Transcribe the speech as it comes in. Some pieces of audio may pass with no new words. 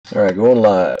All right, going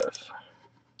live.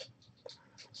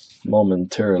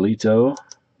 Momentarily.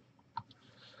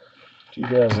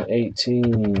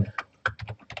 2018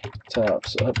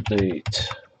 Topps Update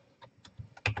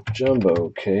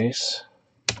Jumbo Case.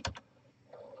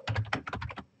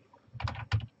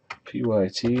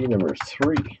 PYT number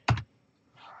 3.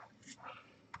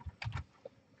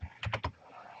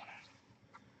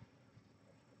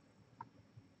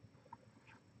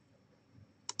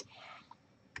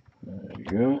 There you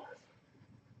go.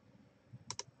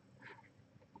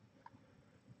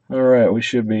 All right, we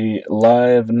should be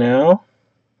live now.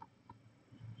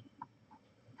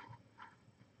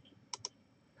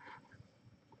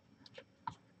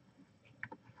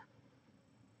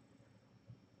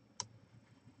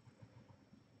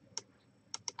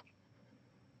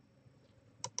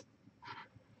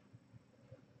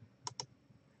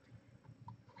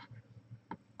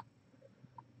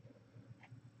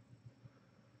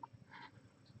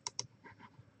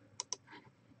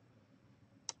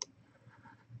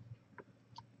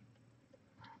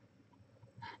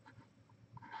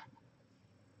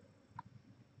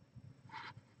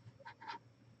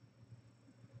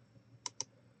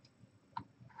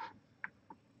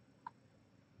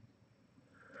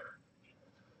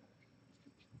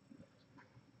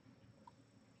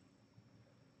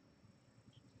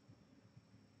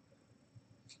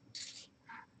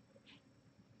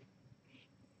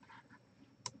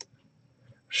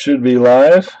 Should be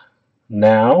live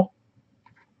now.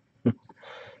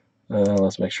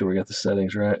 Let's make sure we got the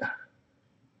settings right.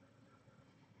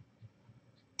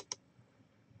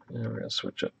 And we're going to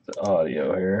switch up the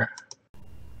audio here.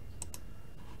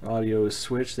 Audio is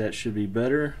switched. That should be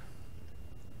better.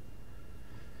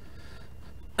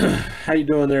 How you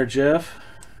doing there, Jeff?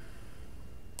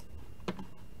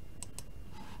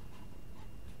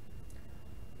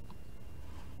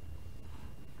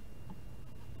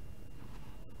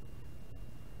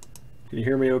 Can you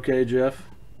hear me okay, Jeff?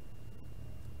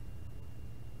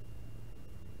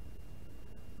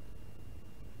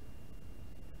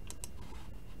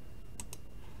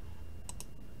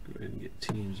 Go ahead and get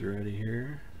teams ready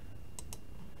here.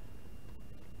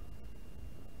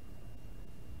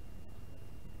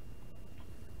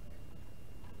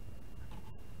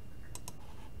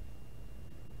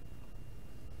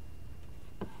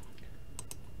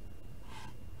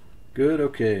 Good,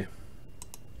 okay.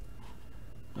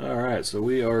 All right, so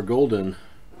we are golden.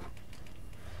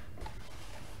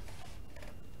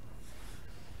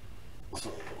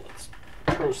 So let's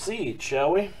proceed,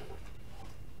 shall we?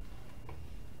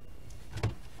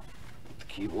 Put the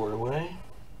keyboard away.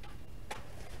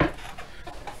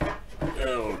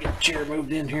 Oh, get the chair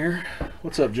moved in here.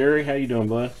 What's up, Jerry? How you doing,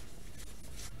 bud?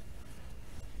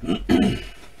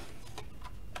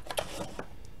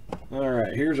 All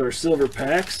right, here's our silver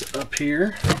packs up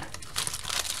here.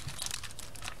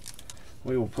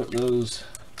 We will put those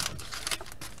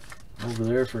over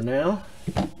there for now.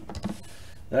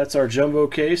 That's our jumbo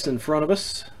case in front of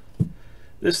us.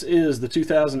 This is the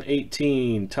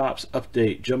 2018 Topps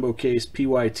Update Jumbo Case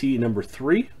PYT number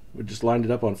 3. We just lined it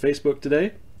up on Facebook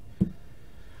today.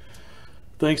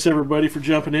 Thanks everybody for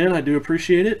jumping in. I do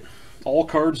appreciate it. All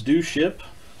cards do ship.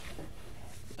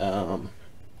 You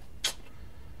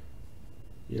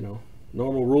know,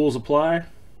 normal rules apply.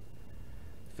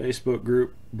 Facebook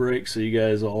group break so you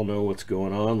guys all know what's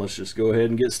going on. Let's just go ahead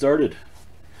and get started.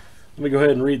 Let me go ahead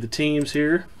and read the teams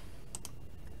here.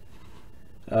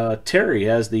 Terry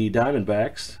has the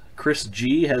Diamondbacks. Chris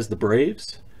G has the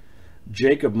Braves.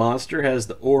 Jacob Monster has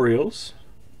the Orioles.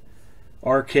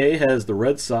 RK has the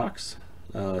Red Sox.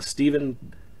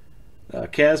 Steven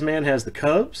Kazman has the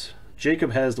Cubs.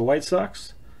 Jacob has the White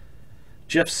Sox.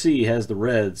 Jeff C has the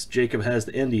Reds. Jacob has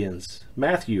the Indians.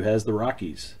 Matthew has the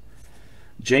Rockies.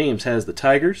 James has the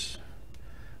Tigers.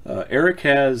 Eric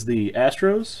has the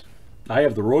Astros. I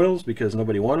have the Royals because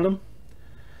nobody wanted them.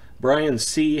 Brian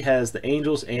C has the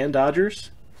Angels and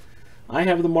Dodgers. I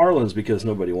have the Marlins because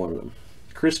nobody wanted them.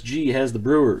 Chris G has the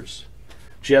Brewers.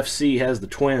 Jeff C has the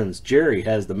Twins. Jerry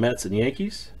has the Mets and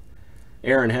Yankees.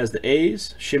 Aaron has the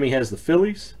A's. Shimmy has the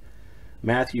Phillies.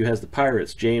 Matthew has the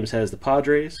Pirates. James has the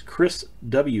Padres. Chris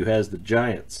W has the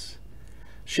Giants.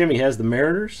 Shimmy has the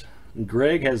Mariners.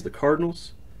 Greg has the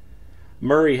Cardinals.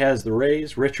 Murray has the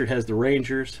Rays. Richard has the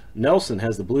Rangers. Nelson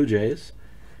has the Blue Jays.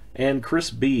 And Chris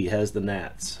B has the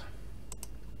Nats.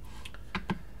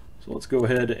 So let's go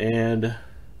ahead and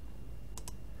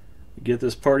get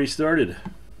this party started.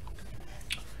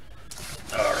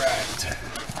 All right.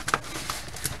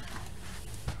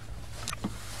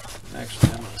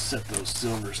 Actually, I'm going to set those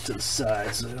silvers to the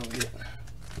side so they don't get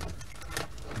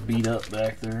beat up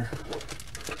back there.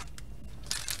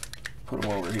 put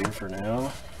them over here for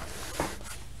now.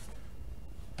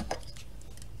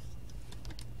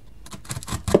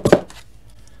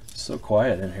 So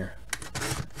quiet in here.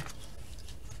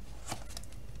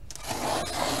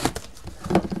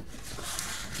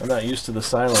 I'm not used to the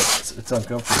silence. It's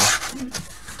uncomfortable.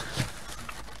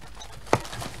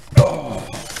 Oh.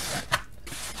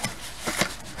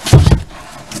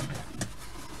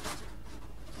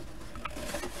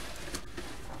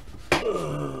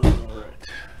 All right.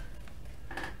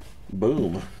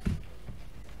 Boom.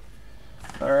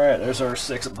 All right, there's our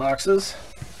 6 boxes.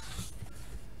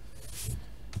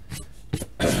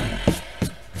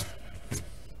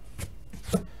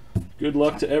 Good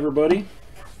luck to everybody.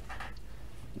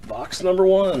 Box number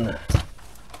 1.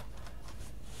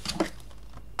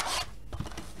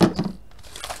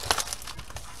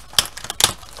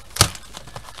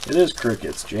 It is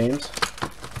crickets, James.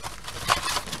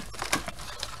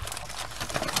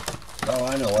 Oh,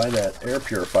 I know why that air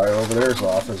purifier over there is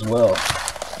off as well.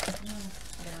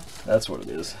 That's what it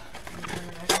is.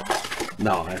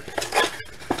 No,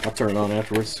 I'll turn it on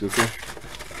afterwards. It's okay.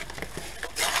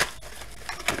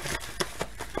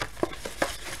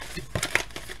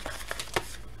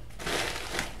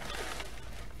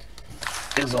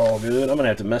 Is all good. I'm gonna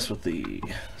have to mess with the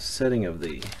setting of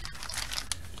the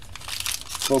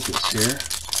focus here.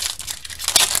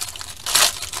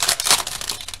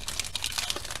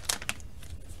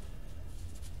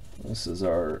 This is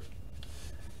our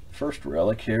first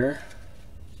relic here.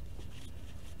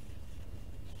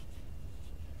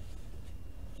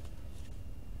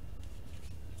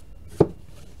 All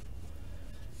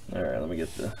right, let me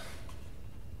get the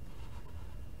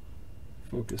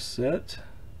focus set.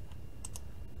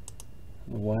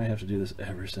 Why I have to do this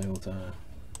every single time?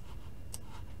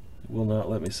 It will not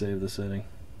let me save the setting.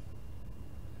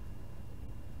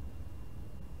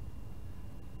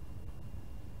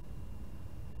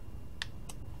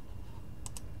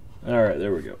 Alright,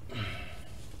 there we go.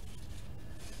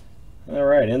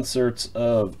 Alright, inserts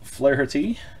of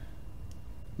Flaherty,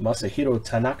 Masahiro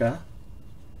Tanaka,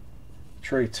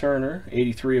 Trey Turner,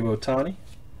 83 of Ohtani,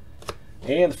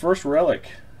 and the first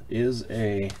relic is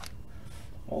a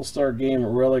All-Star Game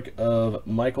relic of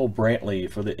Michael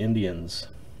Brantley for the Indians.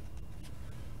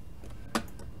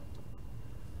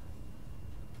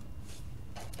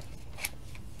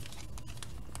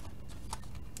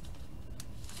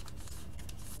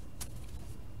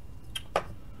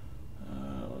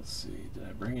 Let's see, did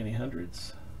I bring any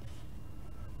hundreds?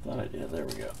 Thought I did, there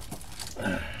we go.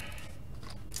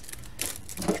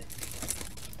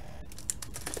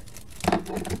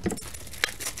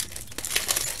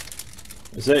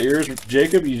 Is that yours,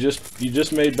 Jacob? You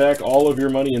just made back all of your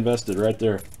money invested right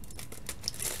there.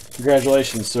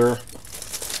 Congratulations, sir.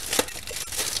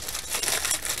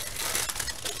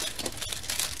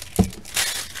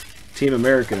 Team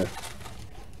America.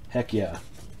 Heck yeah.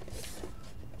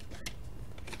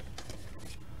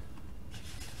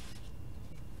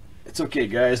 It's okay,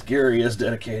 guys. Gary is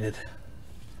dedicated.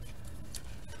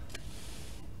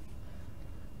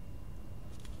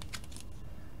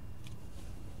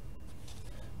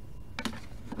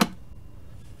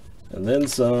 And then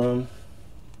some.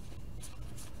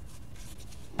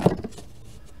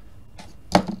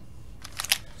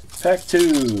 Pack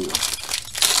 2.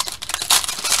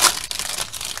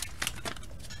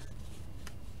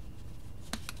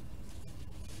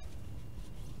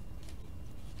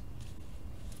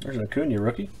 There's an Acuna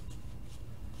rookie.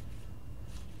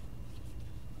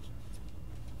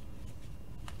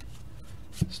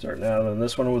 Starting out on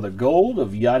this one with a gold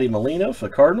of Yadi Molina for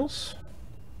the Cardinals.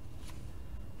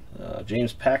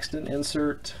 James Paxton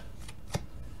insert.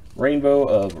 Rainbow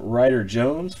of Ryder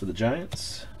Jones for the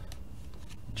Giants.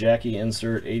 Jackie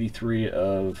insert 83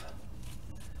 of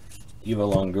Eva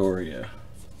Longoria.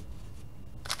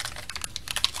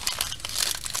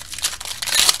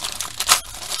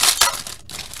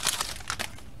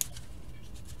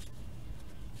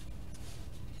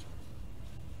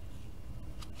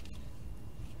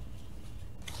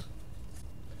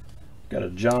 Got a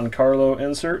Giancarlo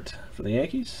insert for the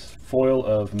Yankees. Foil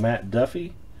of Matt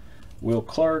Duffy, Will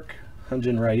Clark,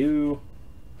 Hyun-Jin Ryu.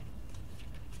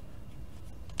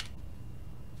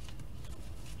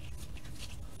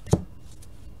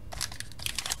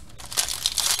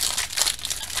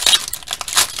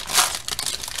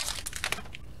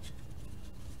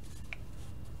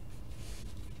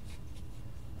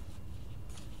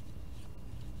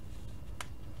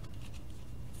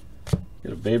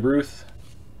 Got a Babe Ruth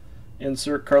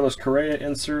insert, Carlos Correa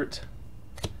insert.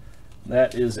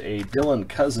 That is a Dylan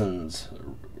Cousins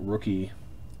rookie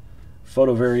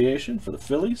photo variation for the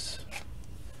Phillies.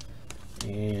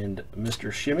 And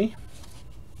Mr. Shimmy.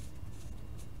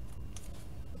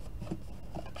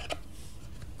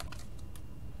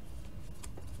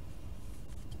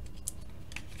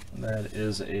 That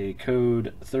is a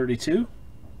code 32.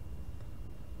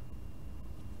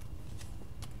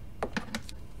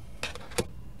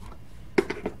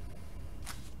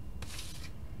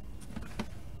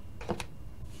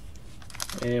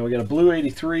 And we got a blue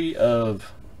 83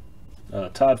 of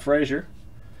Todd Frazier.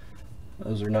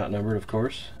 Those are not numbered, of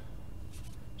course.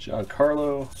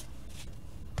 Giancarlo.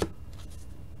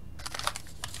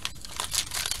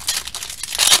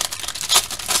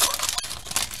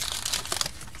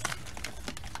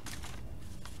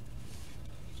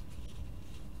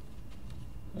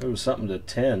 Oh, something to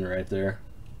 10 right there.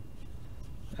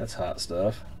 That's hot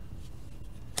stuff.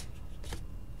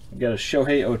 We got a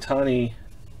Shohei Ohtani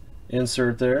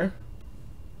insert there.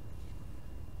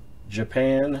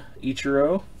 Japan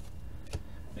Ichiro.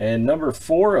 And number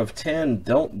 4 of 10,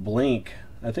 Don't Blink.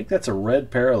 I think that's a red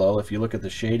parallel if you look at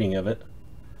the shading of it.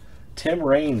 Tim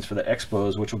Raines for the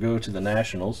Expos, which will go to the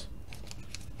Nationals.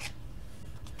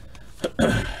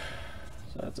 So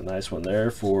that's a nice one there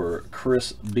for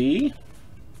Chris B.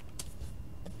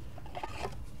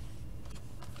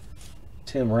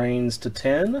 Tim Raines to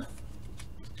 10.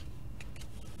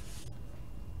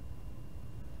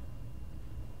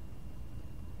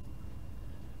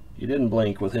 You didn't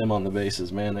blink with him on the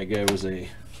bases, man. That guy was a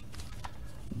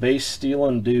base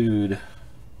stealing dude.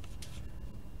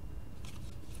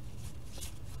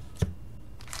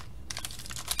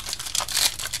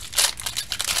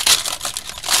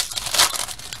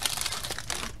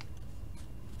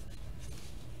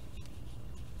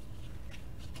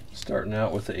 Starting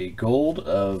out with a gold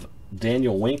of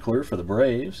Daniel Winkler for the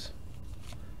Braves.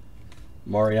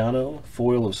 Mariano,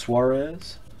 foil of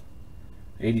Suarez.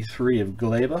 83 of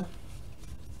Gleba.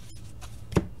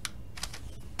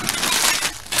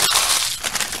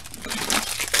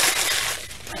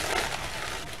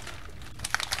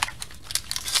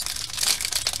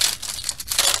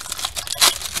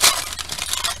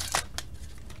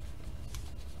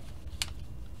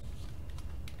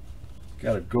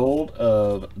 Got a gold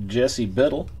of Jesse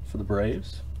Biddle for the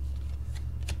Braves.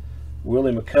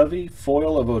 Willie McCovey,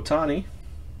 foil of Ohtani.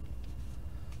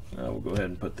 We'll go ahead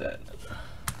and put that.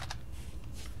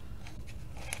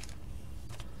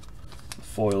 The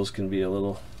foils can be a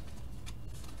little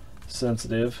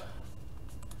sensitive.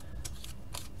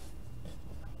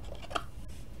 I'm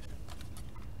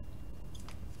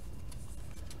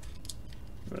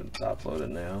going to top load it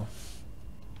now.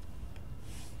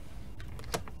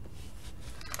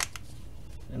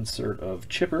 Insert of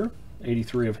Chipper,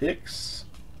 83 of Hicks.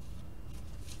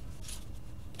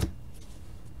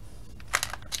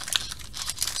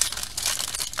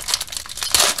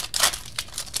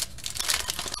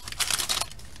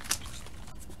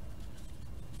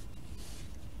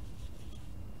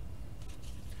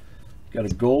 Got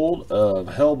a gold of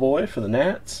Hellboy for the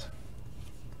Nats.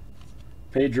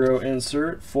 Pedro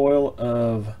insert, foil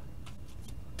of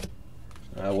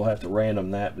we'll have to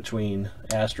random that between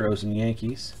Astros and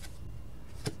Yankees.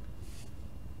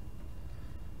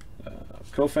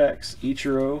 Koufax,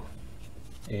 Ichiro,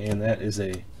 and that is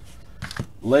a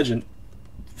legend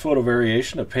photo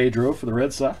variation of Pedro for the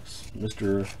Red Sox.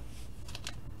 Mr.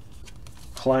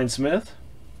 Klein Smith.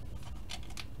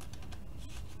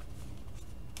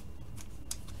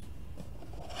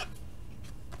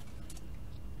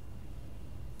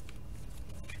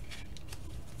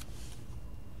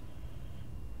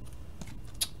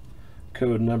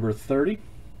 Code number 30.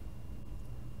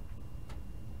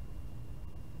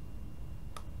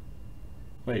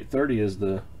 Wait, 30 is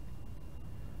the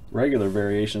regular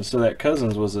variation, so that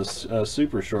Cousins was a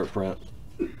super short print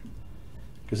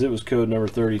because it was code number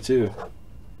 32.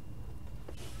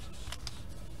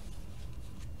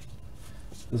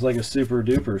 It's like a super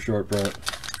duper short print,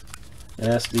 an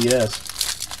SDS.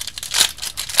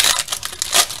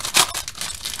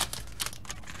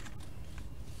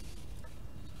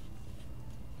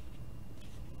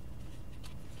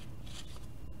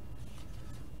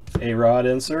 A-Rod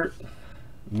insert,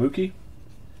 Mookie,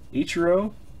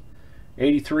 Ichiro,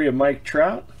 83 of Mike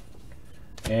Trout,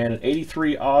 and an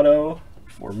 83 auto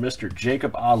for Mr.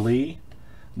 Jacob Ali,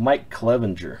 Mike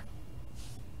Clevenger.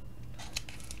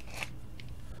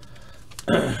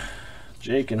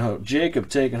 Jacob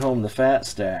taking home the fat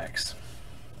stacks.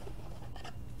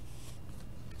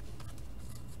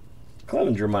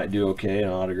 Clevenger might do okay in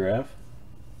autograph.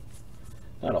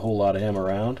 Not a whole lot of him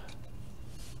around.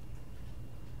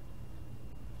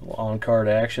 On-card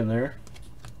action there.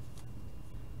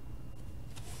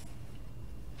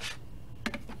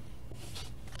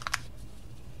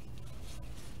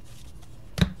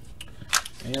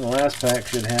 And the last pack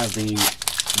should have the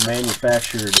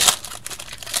manufactured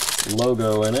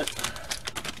logo in it.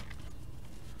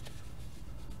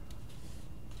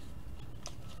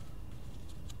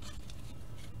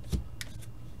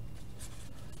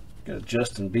 Got a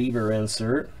Justin Bieber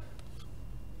insert.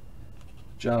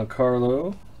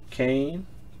 Giancarlo, Kane,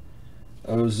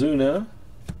 Ozuna,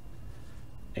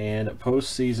 and a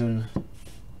postseason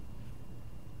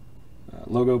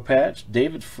logo patch,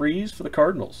 David Freese for the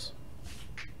Cardinals.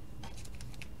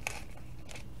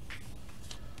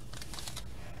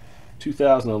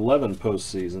 '11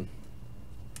 postseason.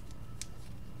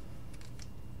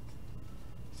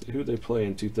 See who they play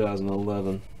in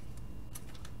 2011.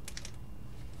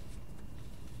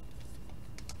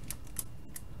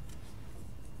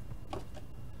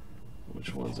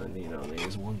 Which ones I need on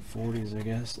these? 140s, I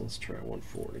guess. Let's try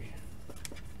 140.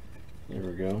 There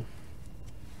we go.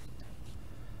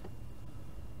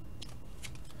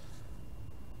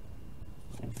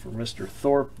 And for Mr.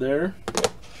 Thorpe there.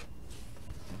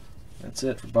 That's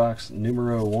it for box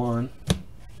numero 1.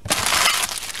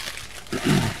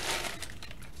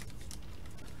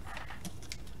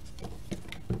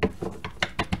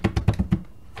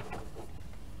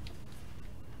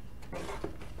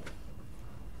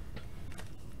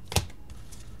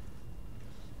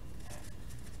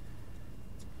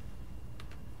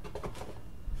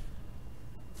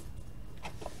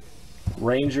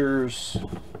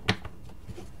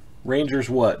 Rangers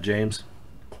what, James?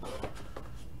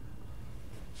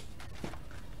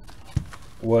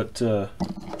 What,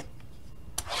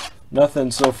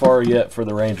 nothing so far yet for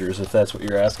the Rangers, if that's what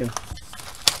you're asking.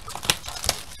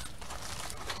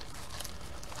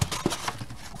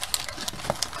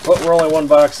 But we're only one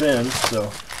box in,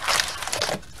 so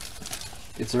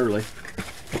it's early.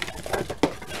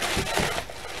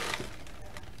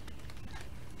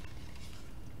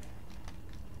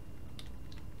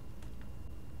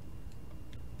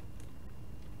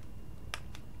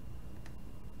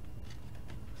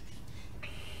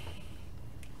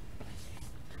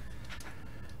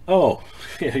 Oh,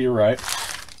 yeah, you're right.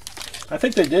 I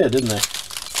think they did, didn't they?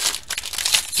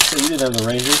 You didn't have the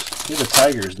Rangers. You had the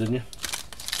Tigers, didn't you?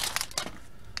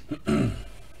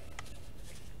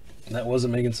 That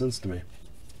wasn't making sense to me.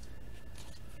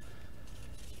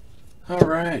 All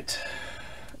right.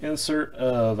 Insert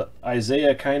of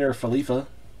Isaiah Kiner Falefa,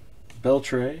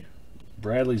 Beltre,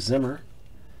 Bradley Zimmer,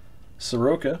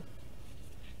 Soroka.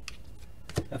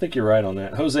 I think you're right on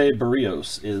that. Jose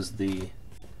Barrios is the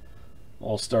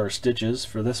All-Star Stitches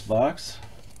for this box.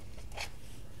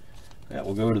 That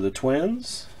will go to the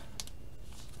Twins.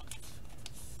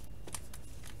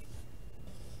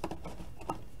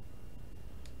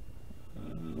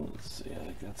 Let's see, I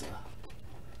think that's a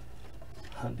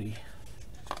Hundy.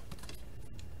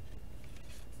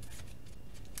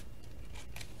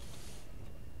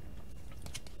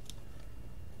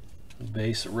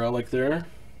 Base relic there.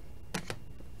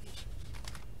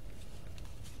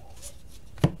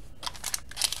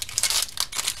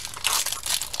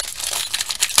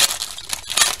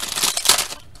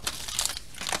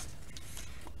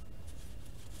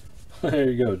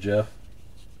 There you go, Jeff.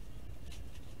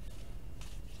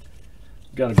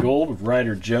 Got a gold of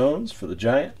Ryder Jones for the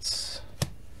Giants.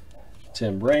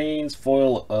 Tim Raines,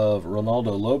 foil of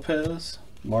Ronaldo Lopez,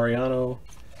 Mariano,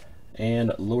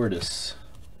 and Lourdes.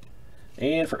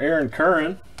 And for Aaron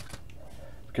Curran,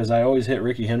 because I always hit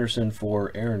Ricky Henderson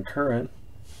for Aaron Curran,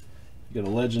 you got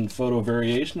a legend photo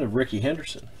variation of Ricky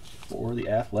Henderson for the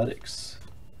Athletics.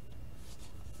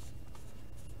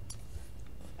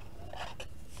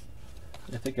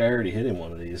 I think I already hit him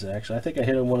one of these, actually. I think I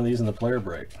hit him one of these in the player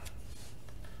break.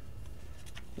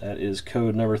 That is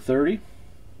code number 30.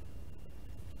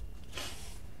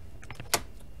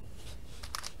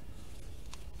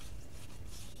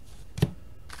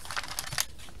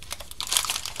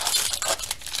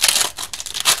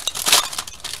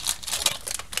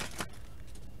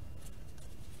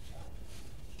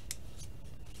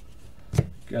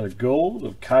 Got a gold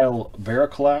of Kyle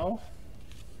Barraclough.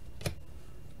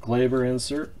 Glaber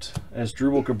insert as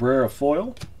Drupal Cabrera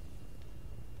foil.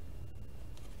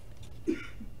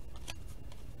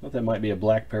 Thought that might be a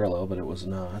black parallel, but it was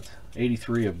not.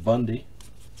 83 of Bundy.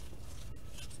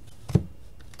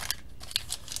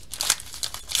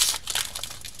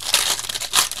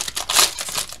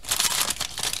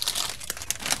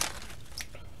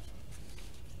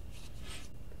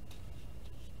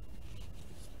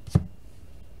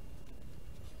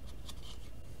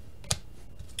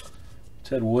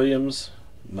 Ted Williams,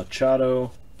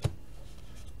 Machado,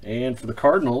 and for the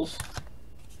Cardinals,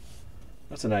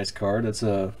 that's a nice card. That's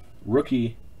a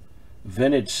rookie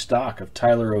vintage stock of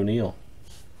Tyler O'Neill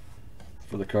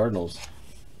for the Cardinals.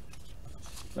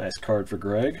 Nice card for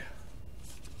Greg.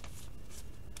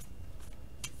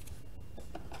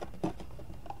 I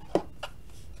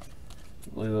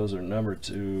believe those are numbered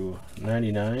to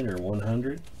 99 or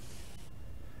 100.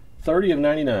 30 of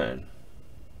 99.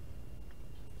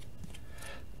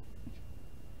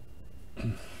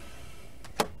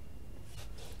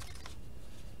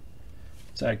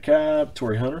 Zach Cobb,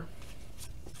 Torrey Hunter.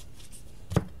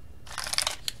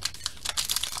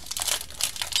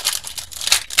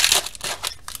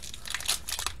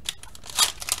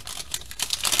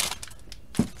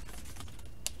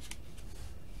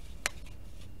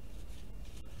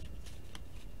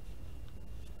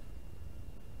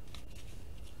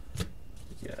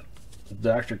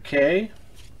 Dr. K,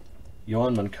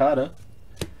 Yohan Moncada,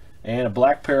 and a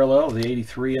black parallel of the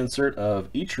 83 insert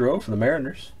of Ichiro for the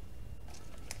Mariners.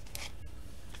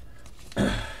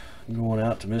 Going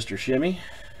out to Mr. Shimmy.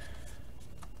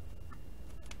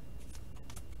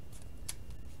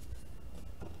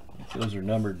 Those are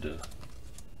numbered to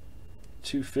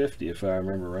 250 if I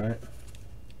remember right.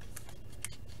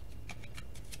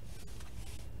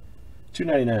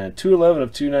 299, 211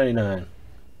 of 299.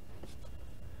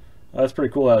 That's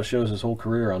pretty cool how it shows his whole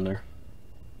career on there.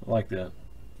 I like that.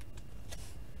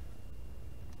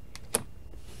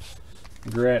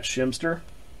 Grat Shimster.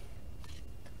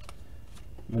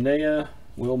 Manea,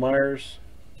 Will Myers.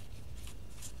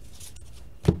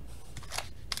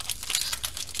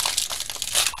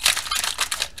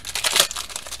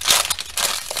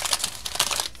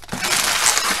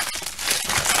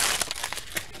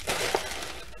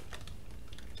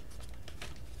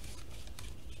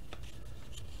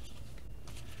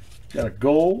 Got a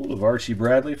gold of Archie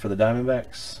Bradley for the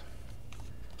Diamondbacks.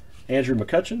 Andrew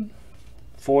McCutchen,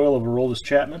 foil of Aroldis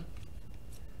Chapman.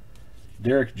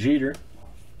 Derek Jeter,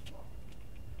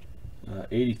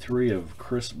 83 of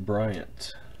Chris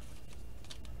Bryant.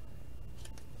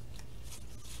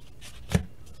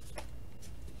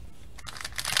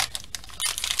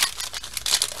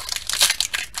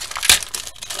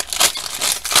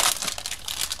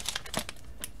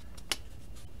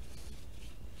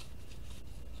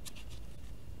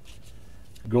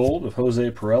 Gold of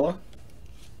Jose Perella.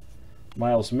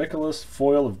 Miles Mikolas,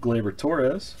 foil of Gleyber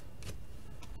Torres.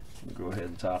 We'll go ahead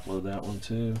and top load that one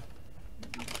too.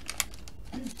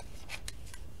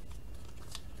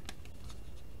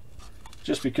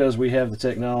 Just because we have the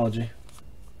technology.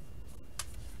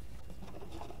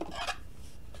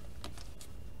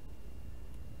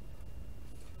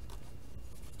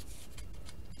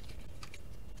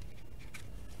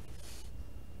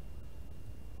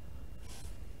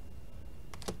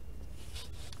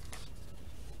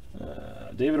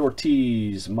 David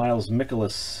Ortiz, Miles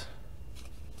Mikolas.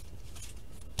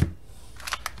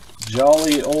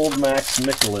 Jolly old Max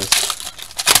Mikolas.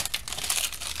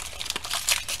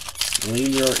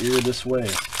 Lean your ear this way.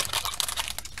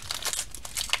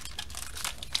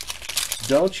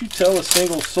 Don't you tell a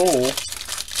single soul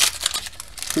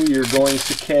who you're going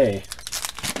to K.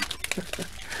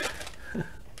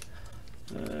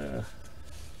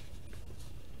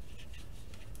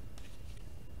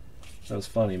 That was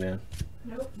funny, man.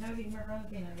 Nope, no humor from the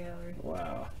peanut gallery.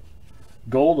 Wow.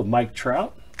 Gold of Mike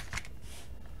Trout.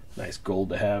 Nice gold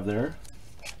to have there.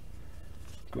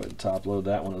 Go ahead and top load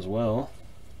that one as well.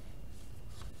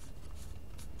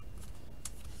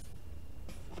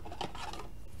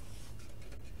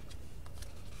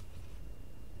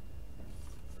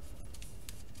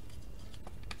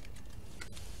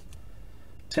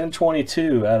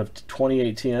 $10.22 out of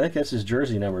 2018. I think that's his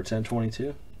jersey number,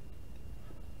 10.22.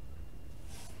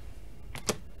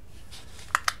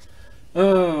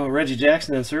 Oh, Reggie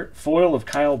Jackson insert. Foil of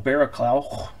Kyle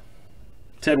Barraclough.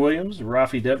 Ted Williams,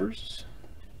 Rafi Devers,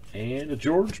 and a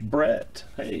George Brett.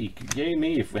 Hey, yay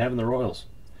me if we're having the Royals.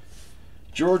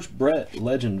 George Brett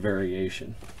Legend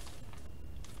Variation.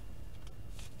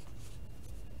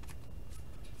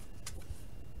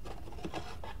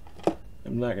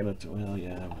 I'm not going to, well,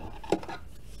 yeah, I will.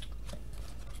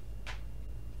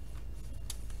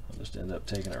 I'll just end up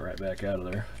taking it right back out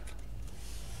of there.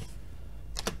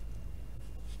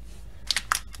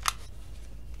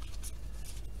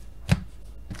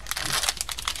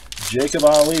 Jacob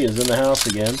Ali is in the house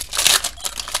again.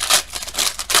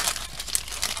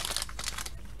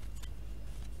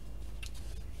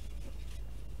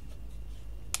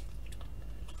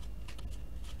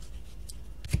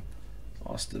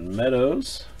 Austin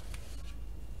Meadows.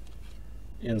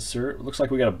 Insert. Looks like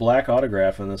we got a black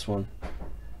autograph in this one.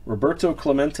 Roberto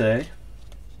Clemente.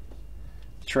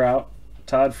 Trout.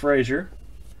 Todd Frazier.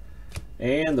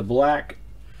 And the black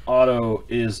auto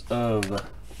is of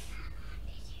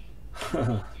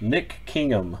Nick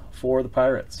Kingham for the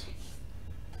Pirates.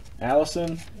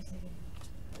 Allison,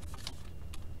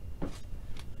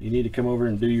 you need to come over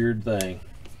and do your thing.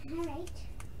 Alright.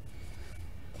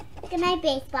 Good night,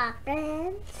 baseball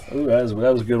friends. Ooh, that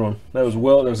was a good one. That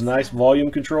was a nice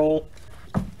volume control.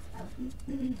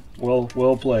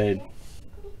 Well played.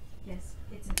 Yes,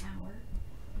 it's an hour.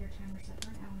 Your timer's set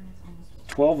for an hour and it's almost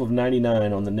 12 of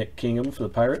 99 on the Nick Kingham for the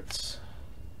Pirates.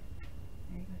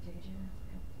 There you go, take it, Jenna.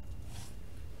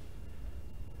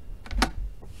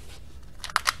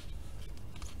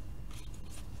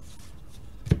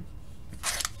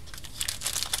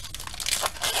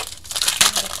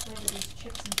 These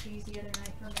chips and cheese the other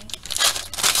night for me. She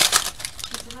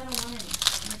said, I don't want any.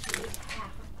 And she ate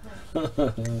half a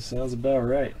plate. Sounds about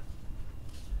right.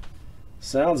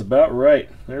 Sounds about right.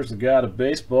 There's the god of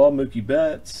baseball, Mookie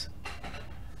Betts.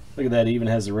 Look at that, he even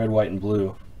has the red, white, and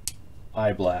blue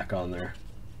eye black on there.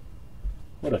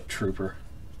 What a trooper.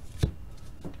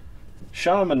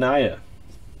 Sean Manaea,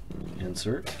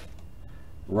 insert.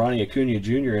 Ronnie Acuna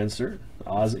Jr., insert.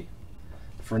 Ozzy.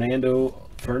 Fernando.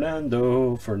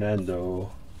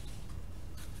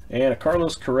 And a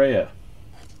Carlos Correa.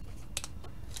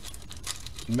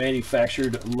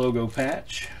 Manufactured logo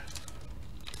patch.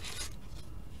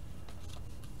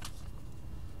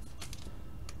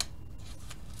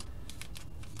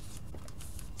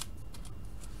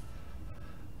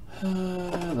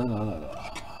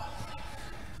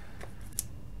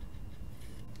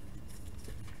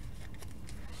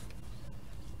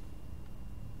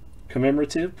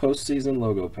 Commemorative postseason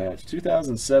logo patch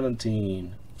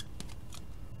 2017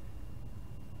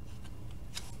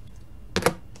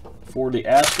 for the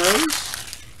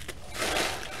Astros.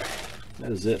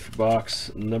 That is it for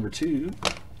box number 2.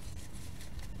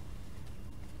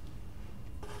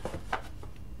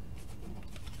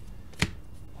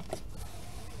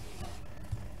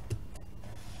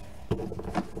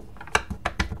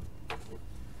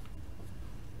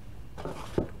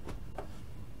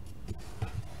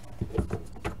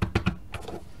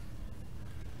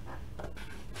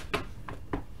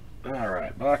 All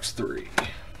right, box 3.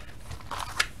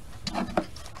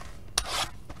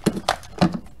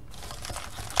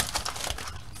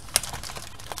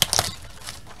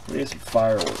 We need some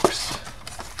fireworks.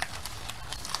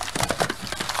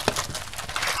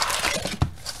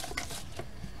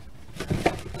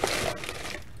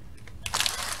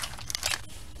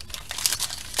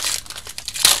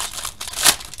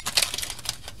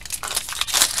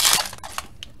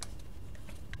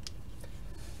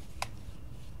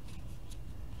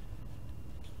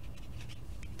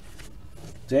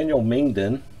 Daniel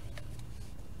Mingden,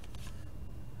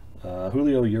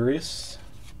 Julio Urias,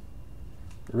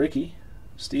 Ricky,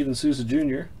 Steven Souza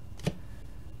Jr.,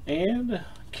 and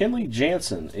Kenley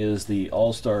Jansen is the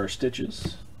All-Star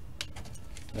Stitches.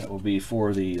 That will be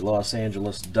for the Los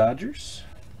Angeles Dodgers.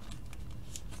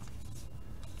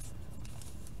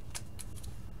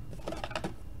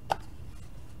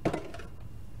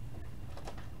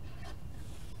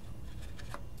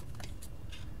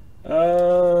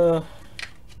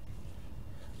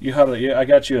 I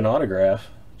got you an autograph,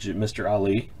 Mr.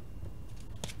 Ali.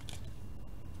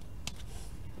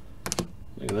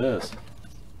 Look at this.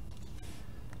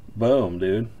 Boom,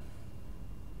 dude.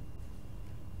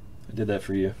 I did that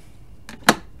for you.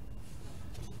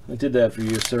 I did that for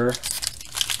you, sir.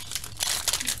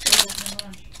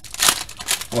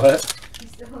 What? He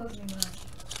still owes me lunch.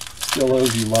 Still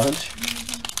owes you lunch?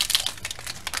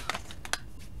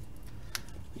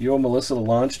 You owe Melissa the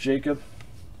lunch, Jacob?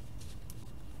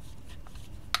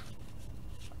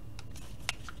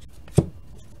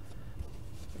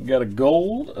 We got a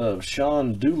gold of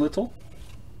Sean Doolittle,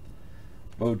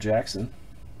 Bo Jackson,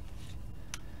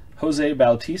 Jose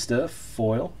Bautista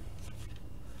foil,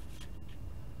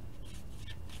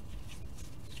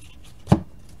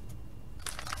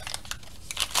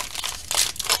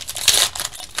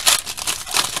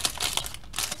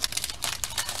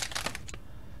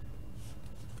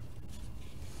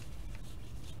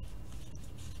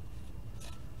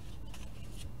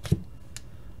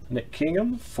 Nick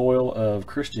Kingham, foil of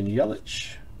Christian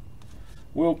Yelich,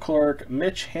 Will Clark,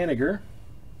 Mitch Haniger,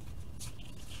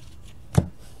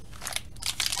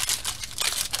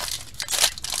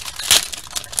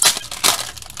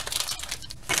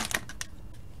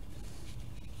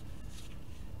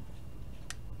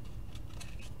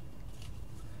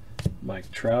 Mike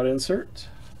Trout insert,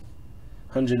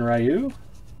 Hyun-Jin Ryu,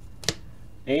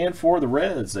 and for the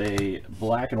Reds, a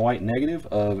black and white negative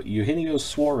of Eugenio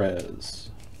Suarez.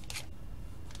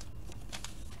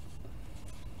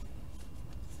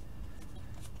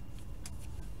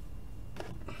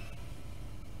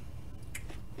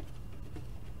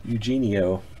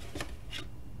 Eugenio.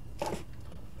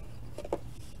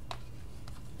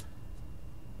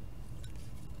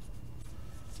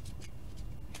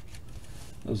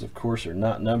 Those, of course, are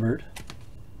not numbered.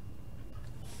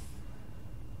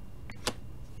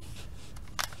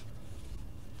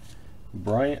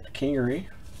 Bryant Kingery.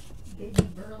 Baby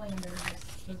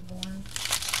Verlander was born.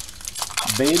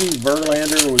 Baby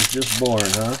Verlander was just born,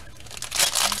 huh?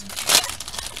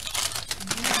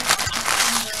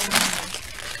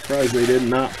 Surprised they did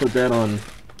not put that on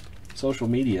social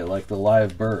media, like the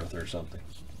live birth or something.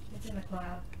 It's in the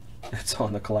cloud. It's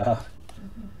on the cloud.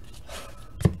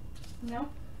 No?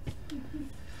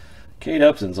 Kate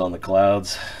Upton's on the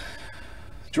clouds.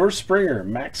 George Springer,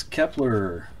 Max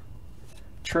Kepler,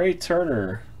 Trey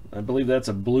Turner. I believe that's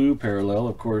a blue parallel.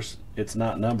 Of course, it's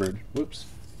not numbered. Whoops.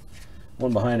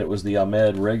 One behind it was the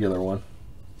Ahmed regular one.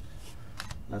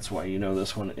 That's why you know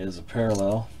this one is a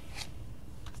parallel.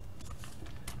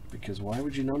 Because why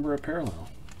would you number a parallel?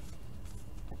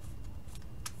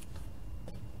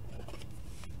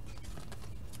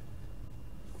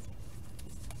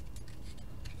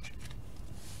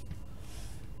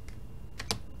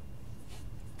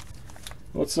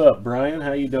 What's up, Brian?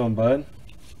 How you doing, bud?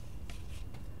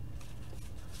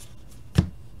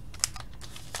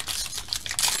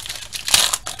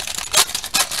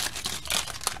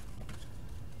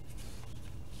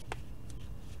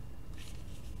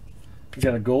 We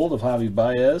got a gold of Javi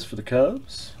Baez for the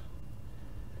Cubs.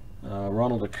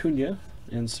 Ronald Acuna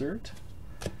insert.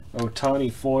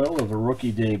 Ohtani foil of a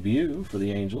rookie debut for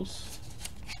the Angels.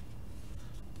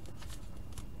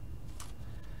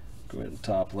 Go ahead and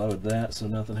top load that so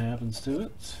nothing happens to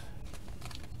it.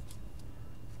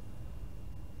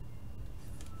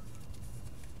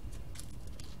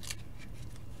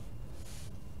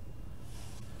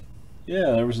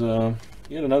 Yeah, there was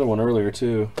you had another one earlier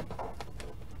too.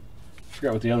 I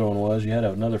forgot what the other one was. You had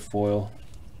another foil.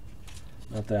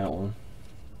 Not that one.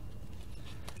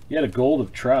 You had a gold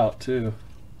of Trout too.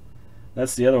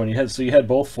 That's the other one you had. So you had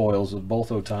both foils of both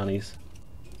Ohtanis.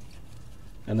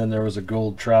 And then there was a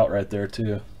gold Trout right there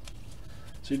too.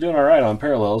 So you're doing all right on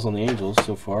parallels on the Angels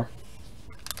so far.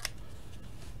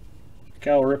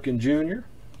 Cal Ripken Jr.,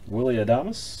 Willie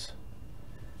Adames.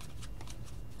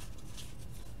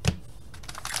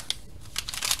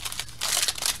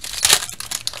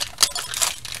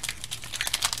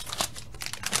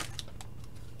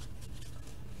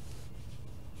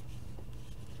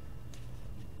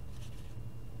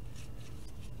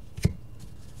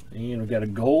 And we've got a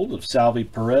gold of Salvi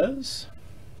Perez.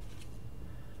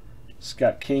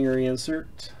 Scott Kingery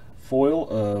insert. Foil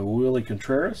of Willie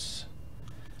Contreras.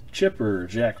 Chipper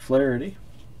Jack Flaherty.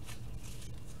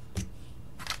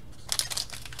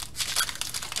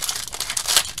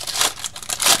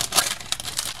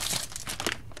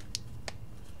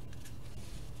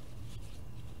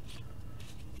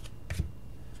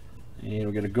 And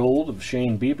we got a gold of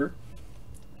Shane Bieber.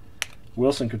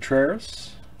 Wilson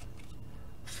Contreras.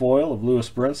 Foil of Lewis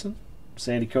Brinson,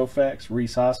 Sandy Koufax,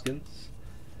 Rhys Hoskins,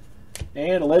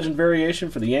 and a legend variation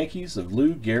for the Yankees of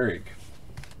Lou Gehrig.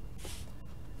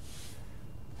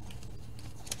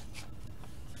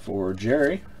 For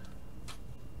Jerry,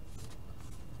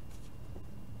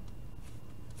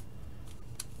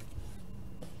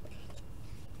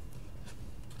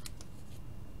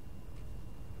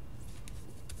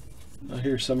 I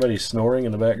hear somebody snoring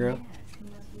in the background. Yeah, he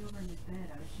must be over in his bed.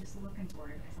 I was just looking for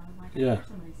it because I was like, Yeah.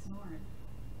 somebody's snoring.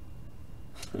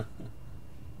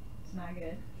 It's not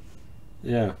good.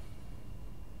 Yeah.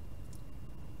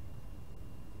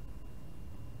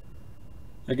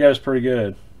 That guy was pretty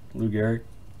good, Lou Gehrig.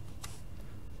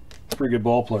 Pretty good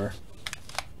ball player.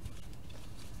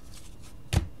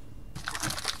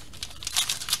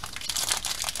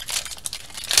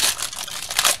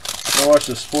 I watched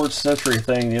a Sports Century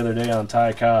thing the other day on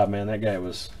Ty Cobb, man. That guy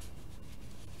was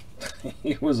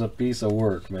he was a piece of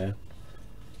work, man.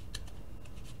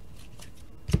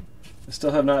 I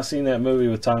still have not seen that movie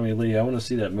with Tommy Lee. I want to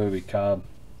see that movie, Cobb.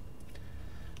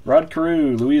 Rod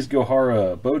Carew, Luis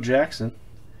Gohara, Bo Jackson,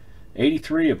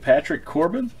 83 of Patrick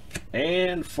Corbin,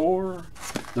 and for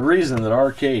the reason that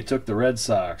RK took the Red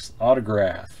Sox,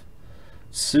 autograph,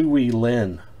 Sui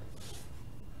Lin.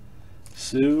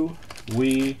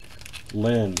 Sui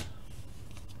Lin.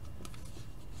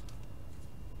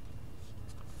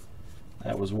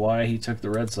 That was why he took the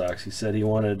Red Sox. He said he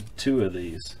wanted 2 of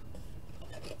these.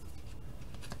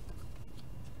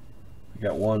 I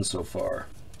got 1 so far.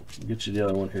 I'll get you the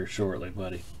other one here shortly,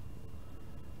 buddy.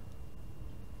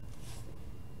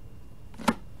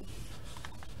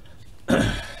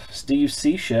 Steve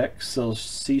Cishek sells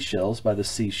seashells by the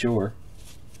seashore.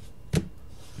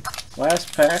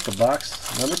 Last pack of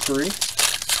box number 3.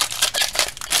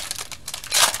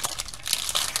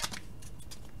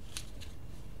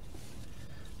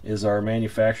 Is our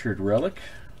manufactured relic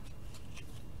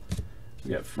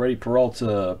You got Freddie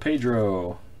Peralta,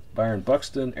 Pedro, Byron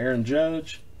Buxton, Aaron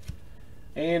Judge,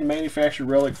 and manufactured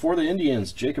relic for the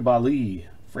Indians, Jacob Ali,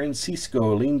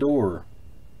 Francisco Lindor,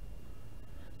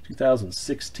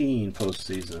 2016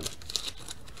 postseason.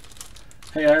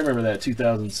 Hey, I remember that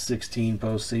 2016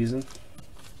 postseason.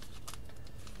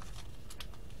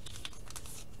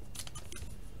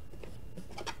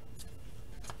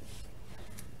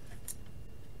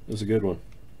 It was a good one.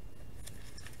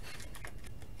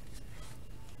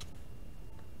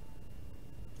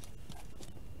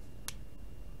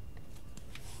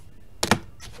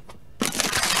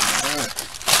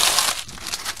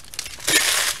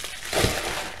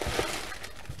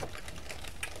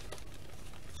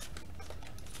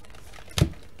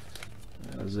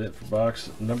 That is it for box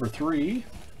number 3.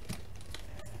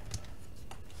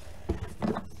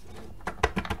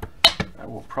 I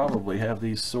will probably have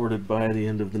these sorted by the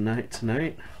end of the night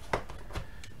tonight.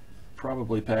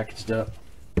 Probably packaged up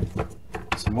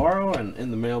tomorrow and in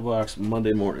the mailbox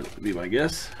Monday morning would be my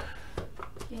guess.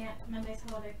 Yeah, Monday's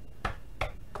holiday.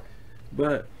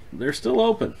 But they're still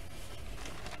open.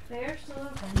 They're still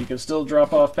open. You can still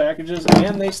drop off packages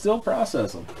and they still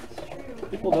process them. It's true.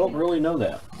 People don't really know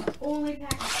that. Only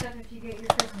package stuff if you get your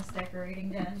Christmas decorating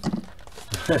done.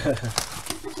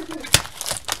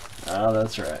 Oh,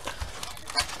 that's right.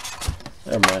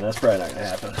 Never mind, that's probably not going to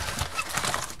happen.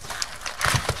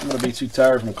 I'm going to be too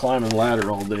tired from climbing the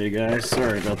ladder all day, guys.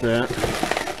 Sorry about that.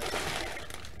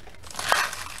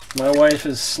 My wife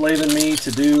is slaving me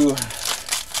to do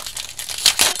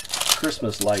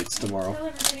Christmas lights tomorrow. Tell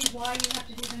everybody why you have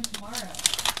to do them tomorrow.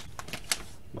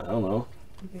 I don't know.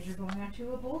 Because you're going out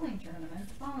to a bowling tournament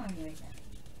the following weekend.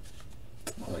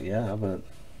 Well, yeah, but...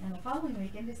 And the following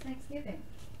weekend is Thanksgiving.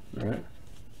 All right.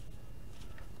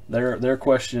 Their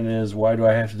question is, why do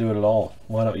I have to do it at all?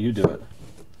 Why don't you do it?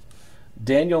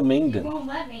 Daniel You Mingdon. won't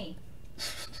let me.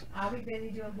 I'll be busy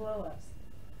doing blow-ups.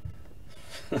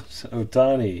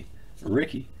 Otani,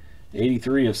 Ricky,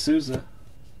 83 of Souza,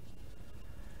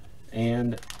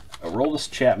 and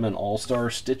Aroldis Chapman All-Star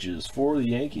Stitches for the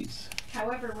Yankees.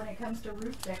 However, when it comes to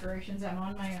roof decorations, I'm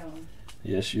on my own.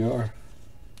 Yes, you are.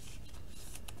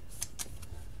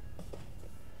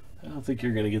 I don't think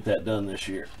you're going to get that done this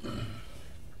year. Probably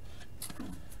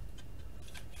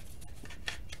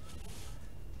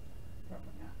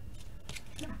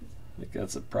not. I think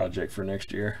that's a project for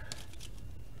next year.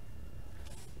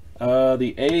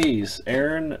 The A's,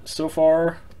 Aaron, so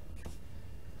far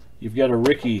you've got a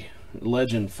Ricky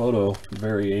Legend photo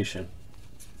variation.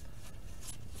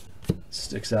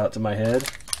 Sticks out to my head,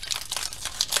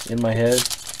 in my head.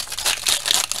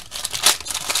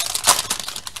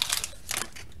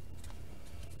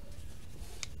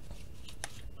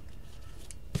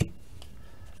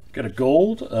 Got a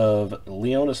gold of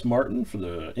Leonis Martin for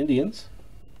the Indians,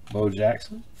 Bo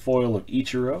Jackson, foil of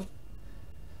Ichiro,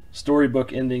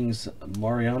 storybook endings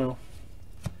Mariano.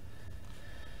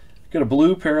 Got a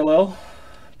blue parallel,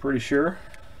 pretty sure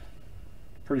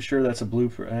that's a blue,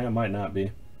 it might not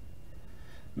be.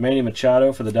 Manny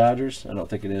Machado for the Dodgers, I don't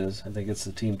think it is, I think it's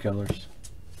the team colors.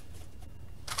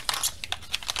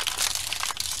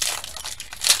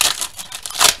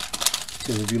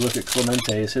 Because if you look at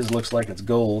Clemente's, his looks like it's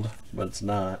gold, but it's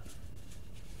not.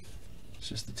 It's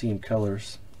just the team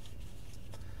colors.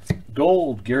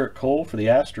 Gold, Garrett Cole for the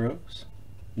Astros.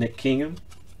 Nick Kingham.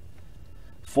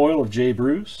 Foil of Jay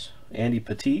Bruce. Andy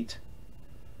Petite.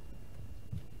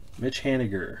 Mitch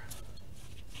Haniger.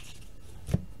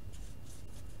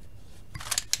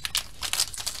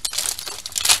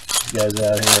 You guys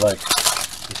out here like,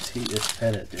 it's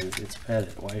Pettit, dude. It's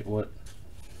Pettit. Why, what?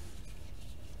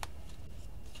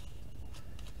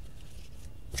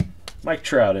 Mike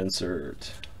Trout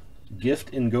insert.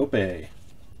 Gift Ngope.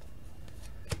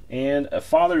 And a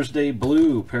Father's Day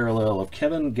blue parallel of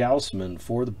Kevin Gausman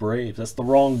for the Braves. That's the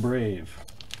wrong Brave.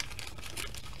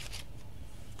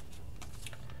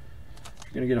 If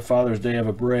you're going to get a Father's Day of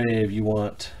a Brave, you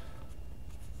want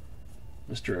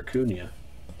Mr. Acuna.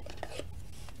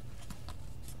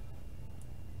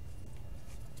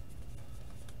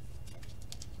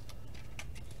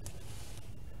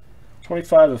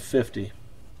 $25 of 50.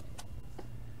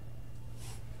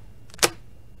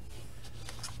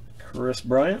 Chris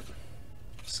Bryant,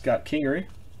 Scott Kingery,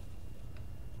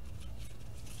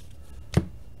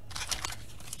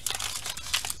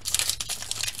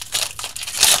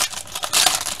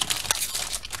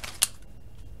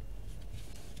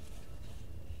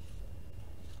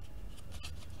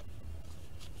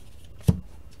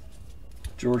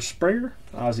 George Springer,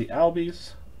 Ozzie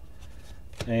Albies,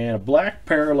 and a black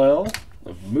parallel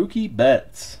of Mookie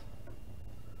Betts.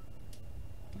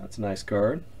 That's a nice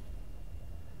card.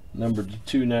 Number to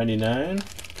 299.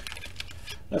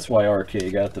 That's why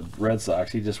RK got the Red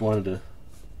Sox. He just wanted to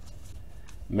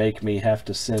make me have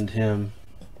to send him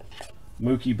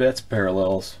Mookie Betts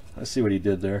parallels. I see what he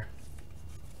did there.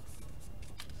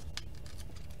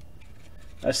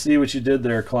 I see what you did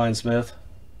there, Klein Smith.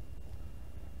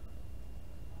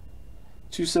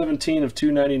 217 of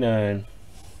 299.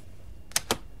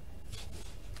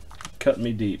 Cutting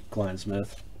me deep, Klein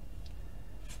Smith.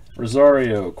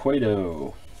 Rosario,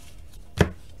 Cueto.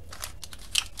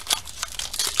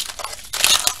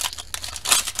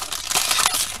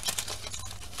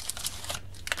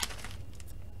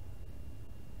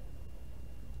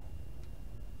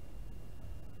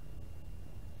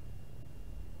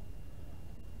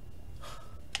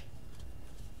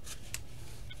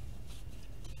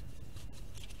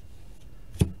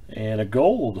 And a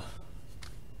gold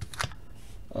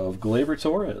of Gleyber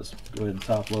Torres. Go ahead and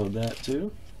top load that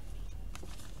too.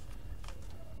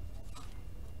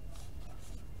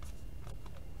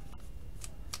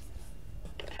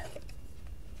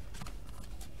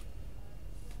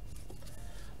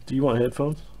 Do you want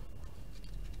headphones?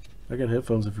 I got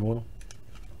headphones if you want them.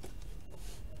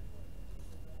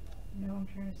 No, I'm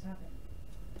trying to stop it.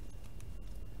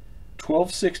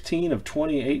 12/16 of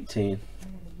 2018.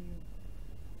 I'm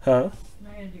Huh?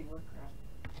 gonna do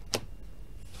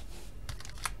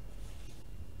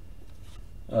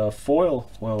Warcraft.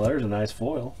 Foil. Well, there's a nice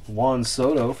foil. Juan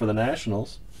Soto for the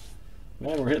Nationals.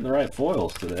 Man, we're hitting the right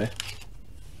foils today.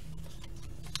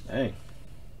 Dang.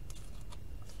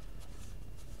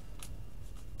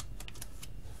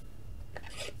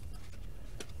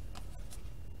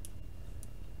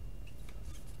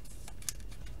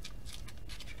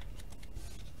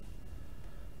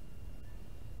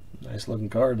 Nice looking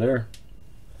card there.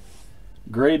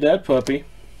 Grade that puppy.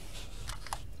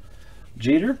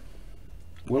 Jeter.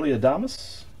 Willie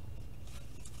Adames.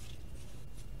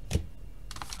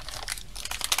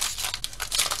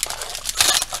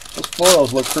 Those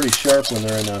foils look pretty sharp when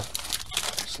they're in a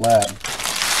slab.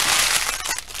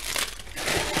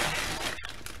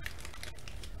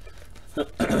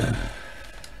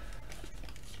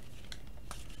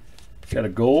 Got a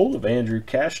gold of Andrew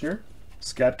Kashner.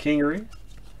 Scott Kingery.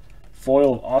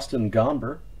 Foil of Austin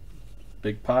Gomber.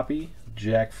 Big Poppy.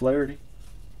 Jack Flaherty.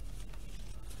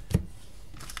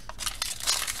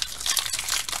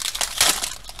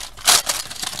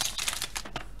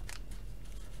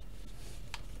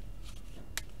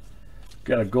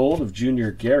 Got a gold of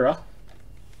Junior Guerra.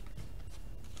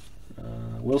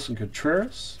 Wilson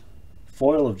Contreras.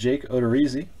 Foil of Jake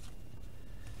Odorizzi.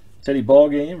 Teddy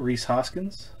Ballgame, Reese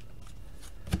Hoskins.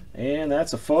 And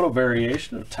that's a photo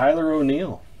variation of Tyler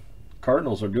O'Neill.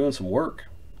 Cardinals are doing some work.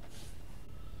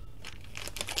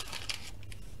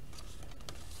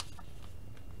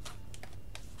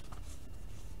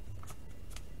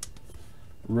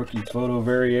 Rookie photo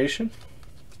variation.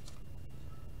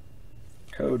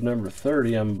 Code number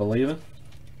 30, I'm believing.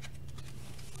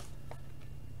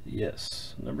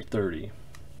 Yes, number 30.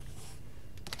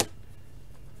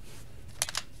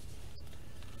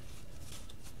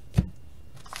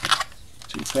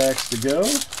 Two packs to go.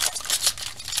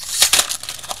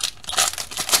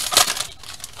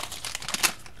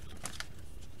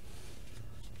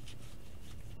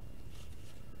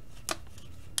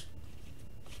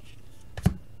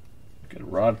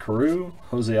 Got Rod Carew,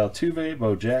 Jose Altuve,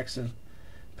 Bo Jackson,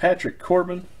 Patrick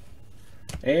Corbin,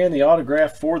 and the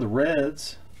autograph for the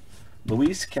Reds,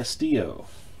 Luis Castillo.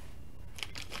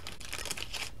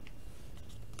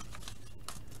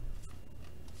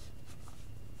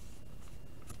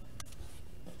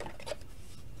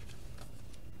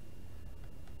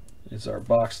 It's our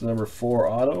box number 4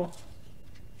 auto,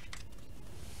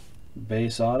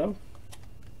 base auto.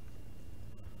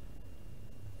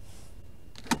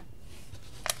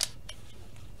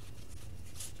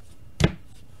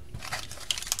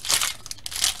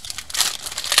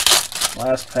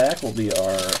 Last pack will be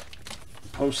our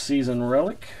postseason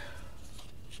relic.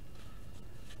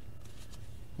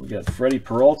 We got Freddie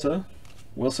Peralta,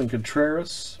 Wilson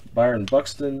Contreras, Byron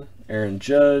Buxton, Aaron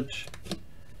Judge,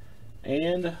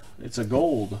 and it's a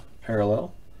gold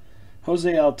parallel.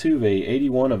 Jose Altuve,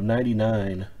 81 of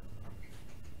 99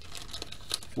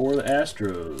 for the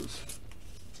Astros.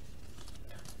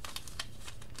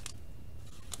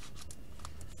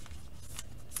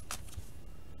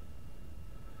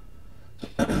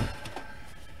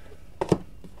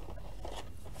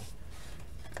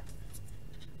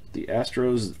 The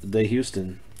Astros, the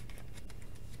Houston.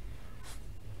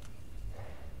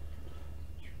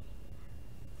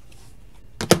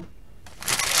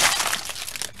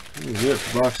 Here's it,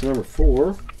 box number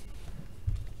 4.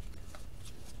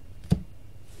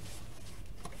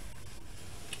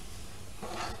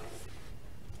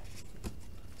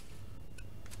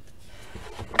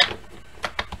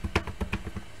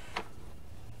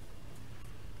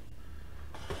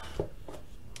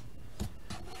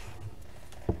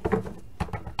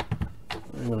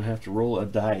 have to roll a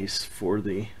dice for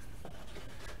the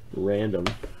random.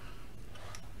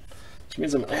 Which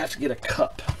means I'm going to have to get a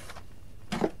cup.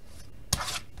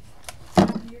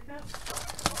 Your cup?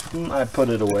 I put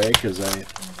it away because I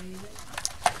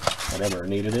never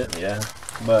needed it, yeah.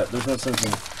 But there's no sense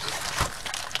in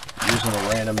using a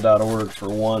random.org for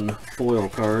one foil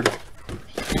card.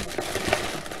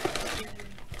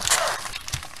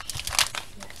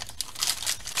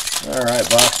 Alright,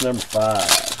 box number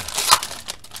 5.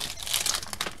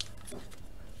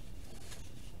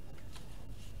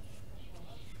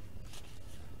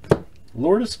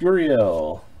 Lourdes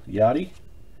Gurriel, Yachty,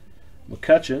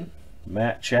 McCutcheon,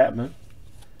 Matt Chapman,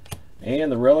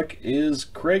 and the relic is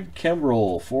Craig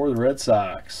Kimbrell for the Red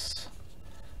Sox.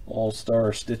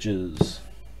 All-Star Stitches.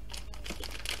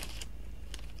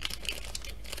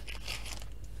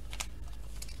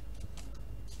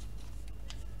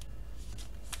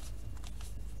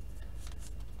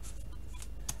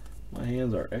 My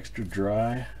hands are extra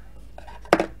dry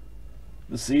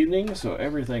this evening, so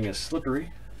everything is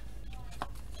slippery.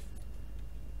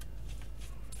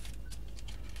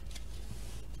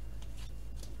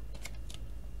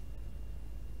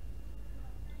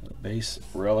 Base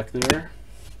relic there.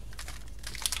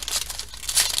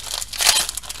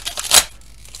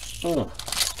 Oh.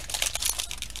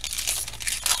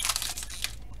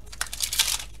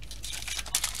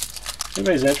 If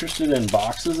anybody's interested in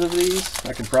boxes of these,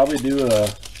 I could probably do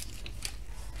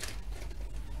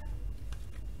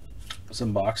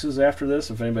some boxes after this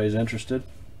if anybody's interested.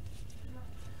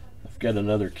 I've got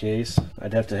another case.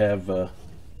 I'd have to have a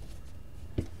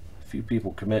few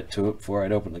people commit to it before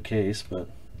I'd open the case, but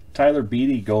Tyler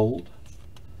Beatty Gold,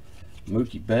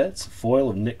 Mookie Betts, foil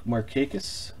of Nick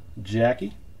Markakis,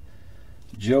 Jackie,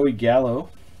 Joey Gallo,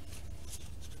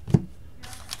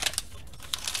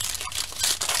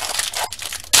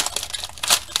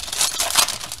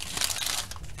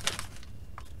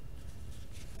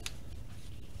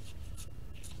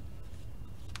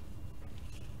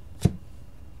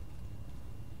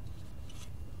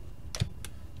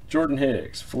 Jordan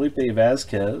Hicks, Felipe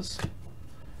Vasquez.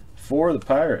 For the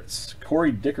Pirates,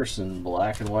 Corey Dickerson,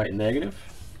 black and white negative.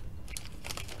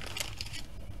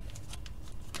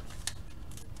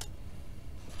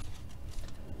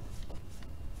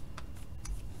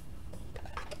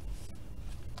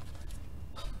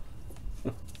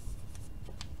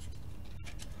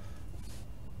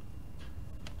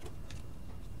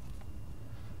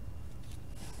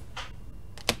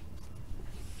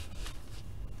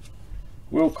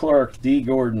 Will Clark, D.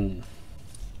 Gordon.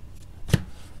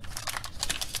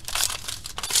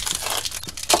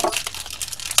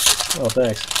 Oh,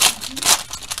 thanks.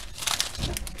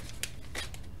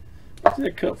 Where's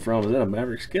that cup from? Is that a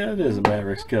Mavericks cup? It is a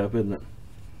Mavericks cup, isn't it?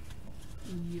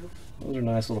 Yep. Those are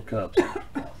nice little cups.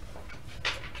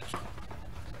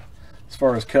 As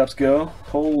far as cups go,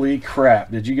 holy crap.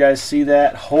 Did you guys see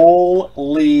that?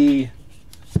 Holy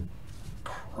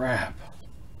crap.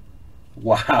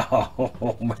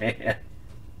 Wow, man.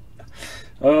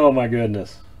 Oh, my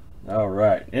goodness. All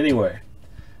right. Anyway,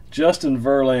 Justin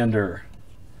Verlander,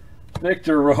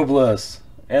 Victor Robles,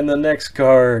 and the next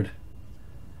card.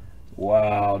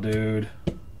 Wow, dude.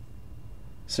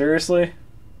 Seriously?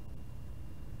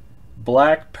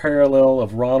 Black parallel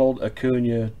of Ronald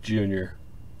Acuna Jr.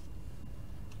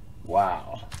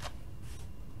 Wow.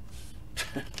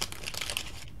 Is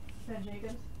that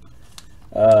Jacobs?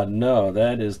 No,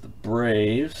 that is the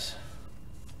Braves,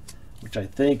 which I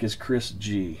think is Chris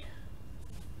G.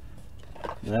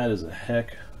 That is a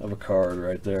heck of a card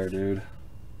right there, dude.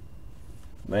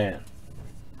 Man.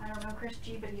 I don't know Chris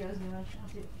G, but he owes me lunch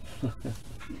now too.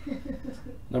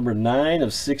 Number 9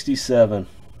 of 67.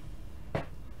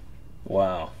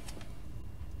 Wow.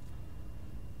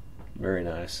 Very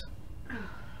nice.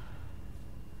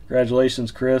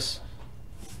 Congratulations, Chris.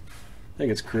 I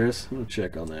think it's Chris. I'm going to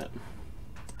check on that.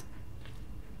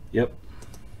 Yep.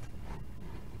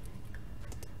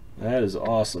 That is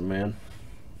awesome, man.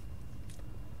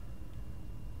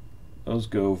 Those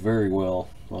go very well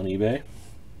on eBay.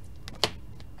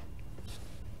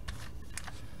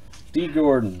 D.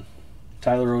 Gordon,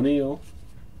 Tyler O'Neill,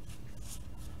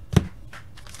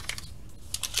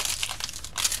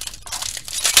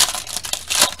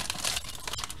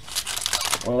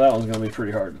 well, that one's going to be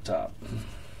pretty hard to top.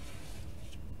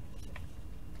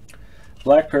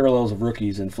 Black parallels of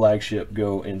rookies in flagship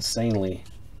go insanely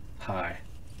high.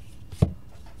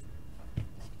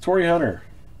 Torrey Hunter,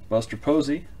 Buster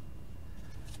Posey.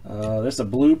 There's a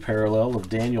blue parallel of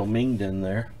Daniel Mingden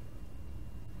there.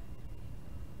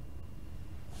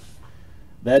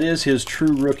 That is his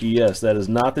true rookie, yes. That is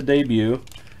not the debut.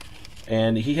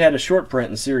 And he had a short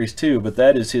print in Series 2, but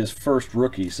that is his first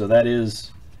rookie, so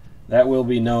that will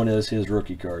be known as his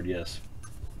rookie card, yes.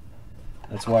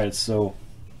 That's why it's so...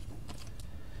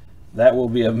 That will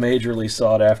be a majorly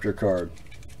sought after card.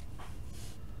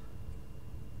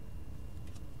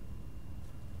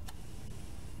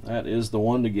 That is the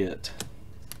one to get.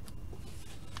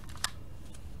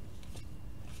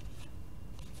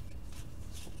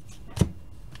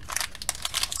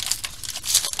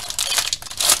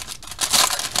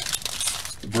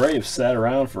 The Braves sat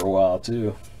around for a while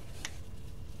too.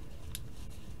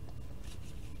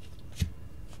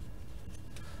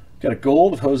 Got a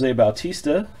gold of Jose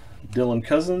Bautista, Dylan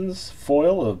Cousins,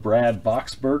 foil of Brad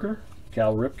Boxberger,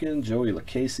 Cal Ripken, Joey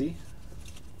LaCasey.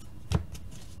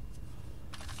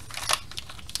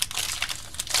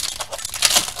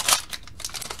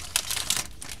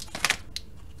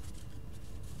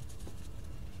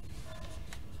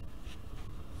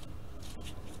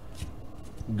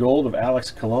 Gold of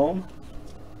Alex Colomb,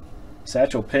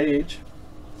 Satchel Paige,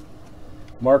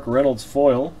 Mark Reynolds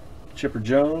foil, Chipper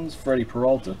Jones, Freddie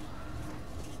Peralta.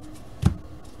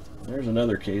 There's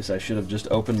another case I should have just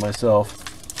opened myself.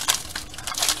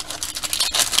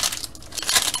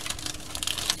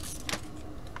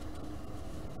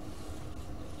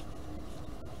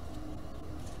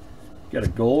 Got a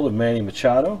gold of Manny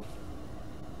Machado,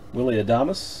 Willie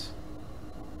Adames,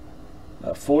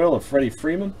 a foil of Freddie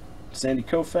Freeman, Sandy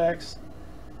Koufax,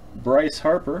 Bryce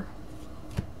Harper,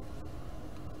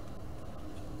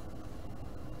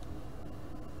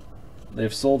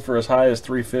 they've sold for as high as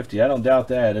 $350. I don't doubt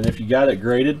that. And if you got it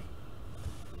graded,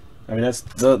 I mean that's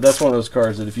one of those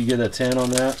cards that if you get a 10 on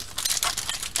that,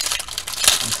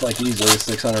 it's like easily a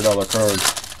 $600 card.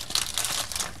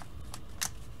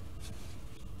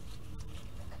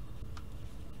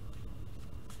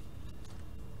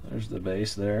 There's the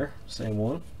base there, same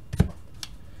one.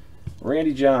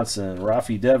 Randy Johnson,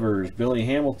 Rafi Devers, Billy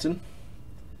Hamilton,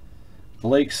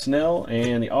 Blake Snell,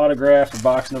 and the autograph for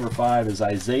box number 5 is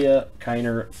Isaiah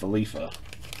Kiner Falefa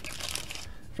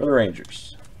for the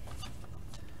Rangers.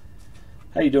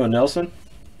 How you doing, Nelson?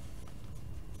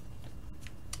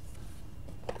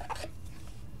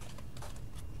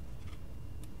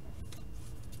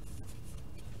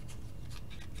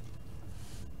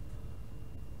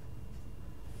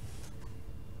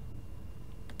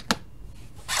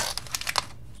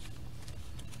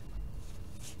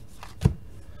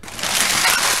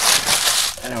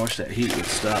 I wish that heat would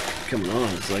stop coming on.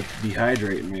 It's like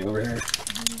dehydrating me over here.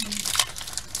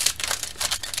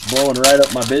 Blowing right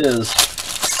up my biz.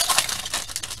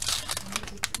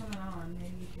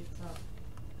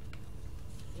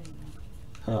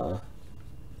 Huh.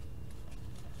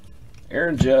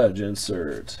 Aaron Judge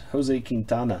insert. Jose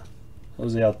Quintana.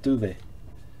 Jose Altuve.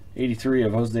 83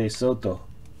 of Jose Soto.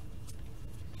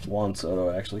 Juan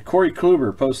Soto, actually. Corey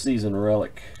Kluber, postseason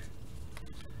relic.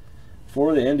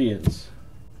 For the Indians.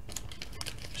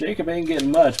 Jacob ain't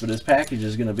getting much, but his package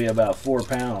is going to be about 4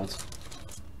 pounds.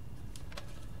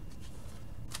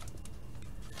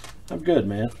 I'm good,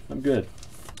 man. I'm good.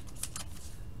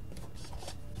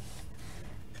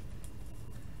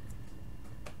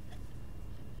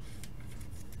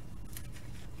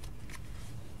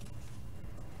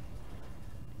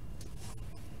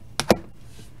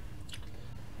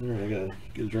 Alright, I gotta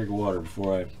get a drink of water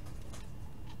before I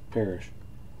perish.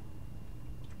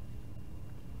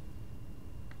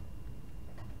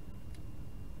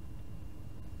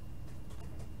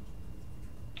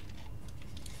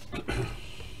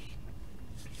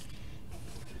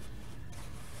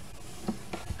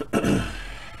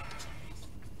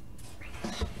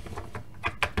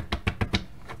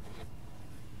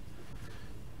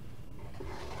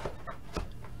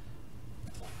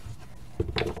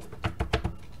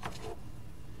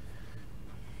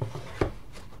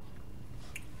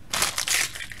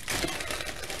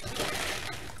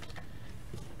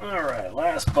 Alright,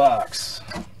 last box.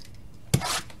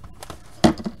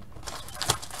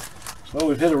 Well,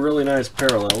 we've hit a really nice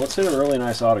parallel. Let's hit a really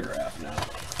nice autograph now.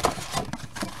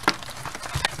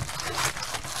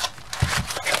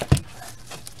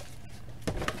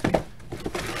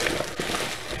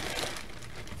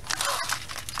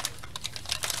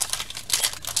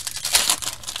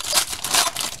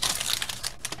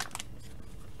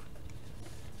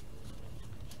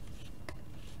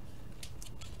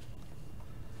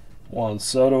 Juan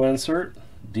Soto insert,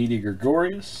 Didi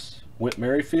Gregorius, Whit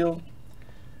Merrifield,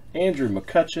 Andrew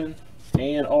McCutchen,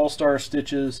 and all-star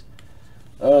stitches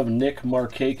of Nick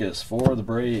Markakis for the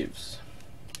Braves.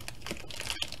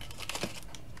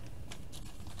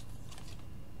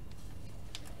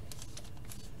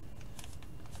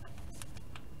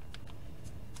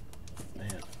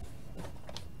 Man,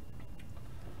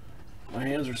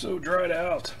 hands are so dried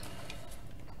out.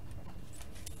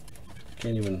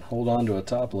 Can't even hold on to a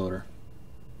top loader.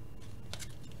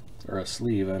 Or a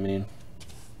sleeve, I mean.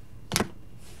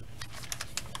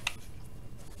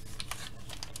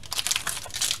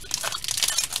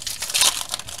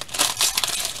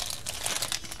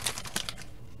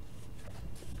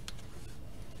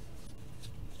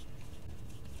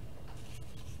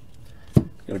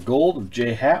 Got a gold of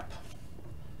J. Happ,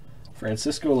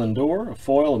 Francisco Lindor, a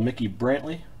foil of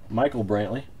Michael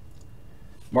Brantley,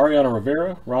 Mariano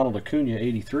Rivera, Ronald Acuna,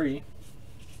 83.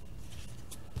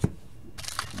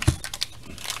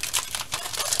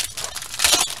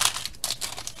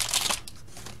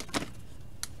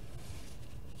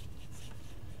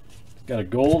 Got a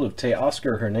gold of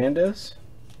Teoscar Hernandez,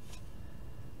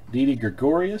 Didi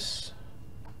Gregorius,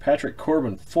 Patrick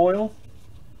Corbin foil,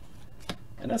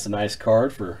 and that's a nice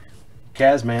card for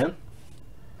Kazman.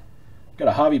 Got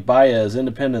a Javi Baez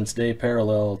Independence Day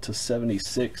parallel to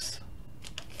 76.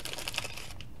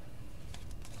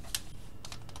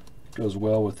 Goes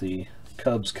well with the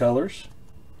Cubs colors.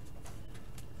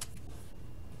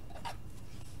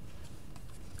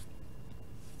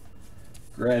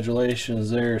 Congratulations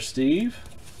there, Steve.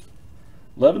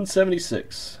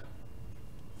 1176.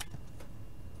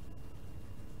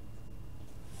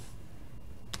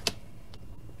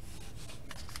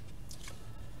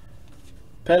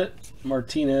 Pettit,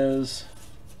 Martinez,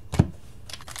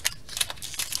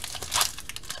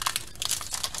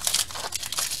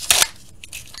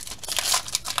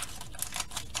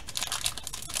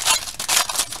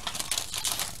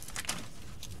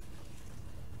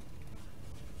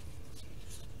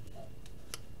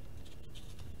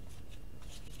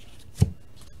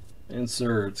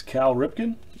 inserts Cal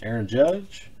Ripken, Aaron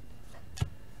Judge,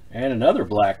 and another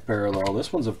black parallel.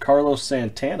 This one's of Carlos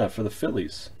Santana for the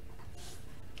Phillies.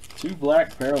 2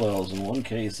 black parallels in one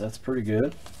case. That's pretty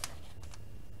good.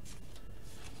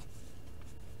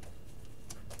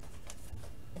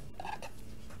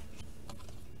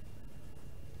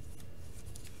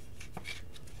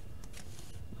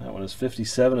 That one is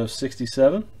 57 of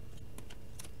 67.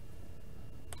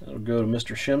 That'll go to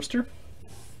Mr. Shemster.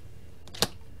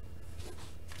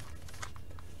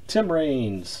 Tim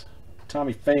Raines,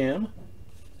 Tommy Pham,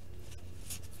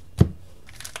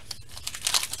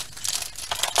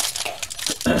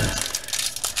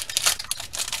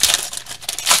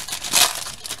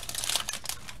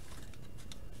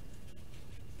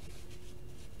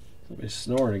 somebody's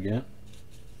snoring again.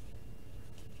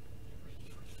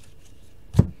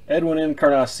 Edwin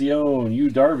Encarnacion, Yu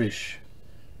Darvish,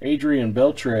 Adrian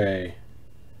Beltre,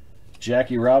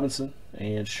 Jackie Robinson,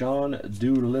 and Sean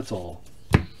Doolittle.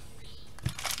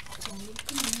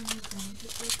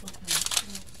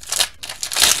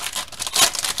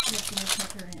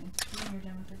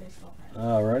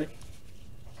 Alrighty.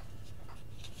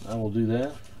 I will do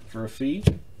that for a fee.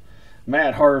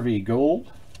 Matt Harvey,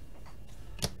 gold.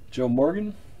 Joe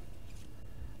Morgan.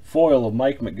 Foil of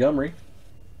Mike Montgomery.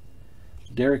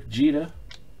 Derek Jeter.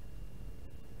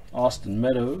 Austin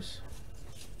Meadows.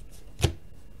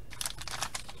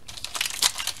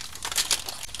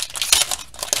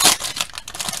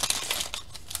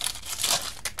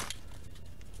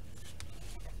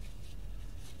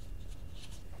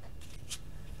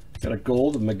 Got a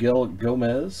gold of Miguel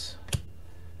Gomez,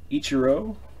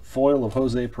 Ichiro, foil of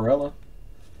Jose Perella,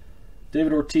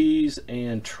 David Ortiz,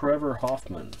 and Trevor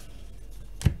Hoffman.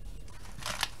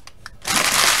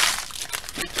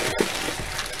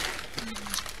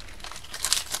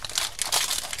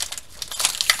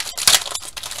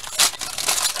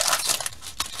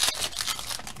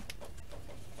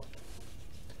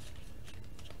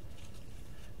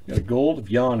 Got a gold of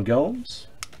Yan Gomes,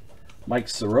 Mike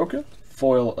Soroka,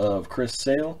 foil of Chris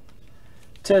Sale,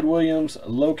 Ted Williams,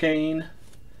 Locane,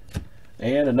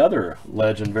 and another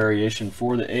legend variation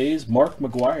for the A's, Mark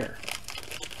McGwire.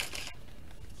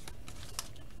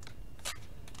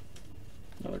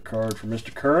 Another card for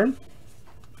Mr. Curran.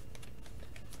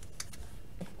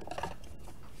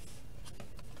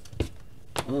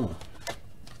 Oh.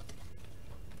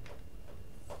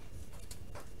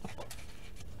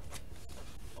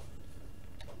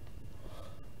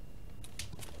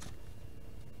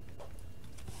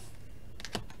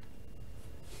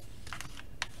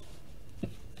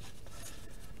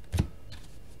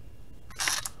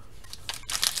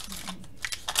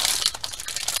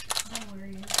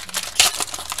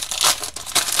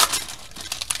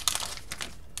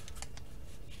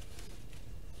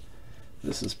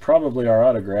 This is probably our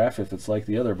autograph if it's like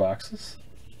the other boxes.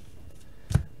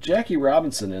 Jackie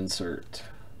Robinson insert.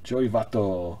 Joey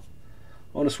Votto.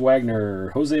 Honus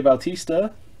Wagner. Jose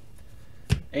Bautista.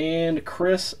 And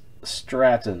Chris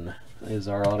Stratton is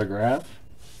our autograph.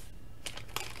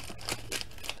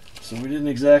 So we didn't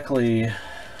exactly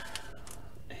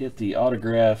hit the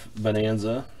autograph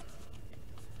bonanza,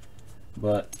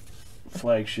 but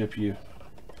flagship you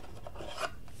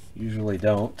usually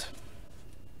don't.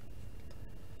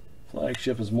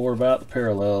 Flagship is more about the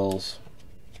parallels.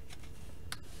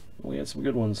 We had some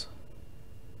good ones.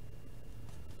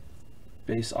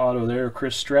 Base auto there,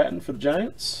 Chris Stratton for the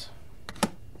Giants.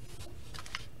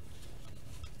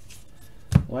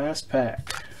 Last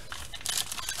pack.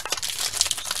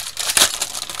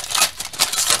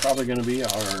 Probably going to be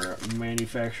our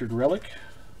manufactured relic.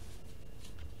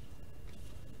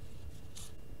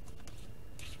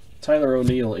 Tyler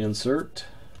O'Neill insert.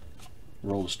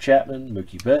 Rolls Chapman,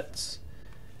 Mookie Betts,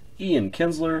 Ian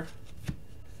Kinsler,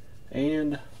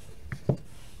 and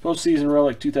postseason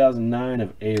relic 2009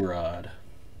 of A-Rod.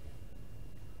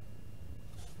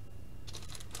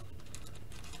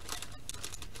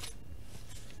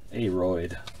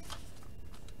 A-Royd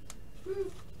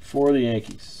for the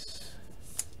Yankees.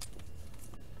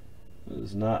 It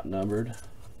is not numbered.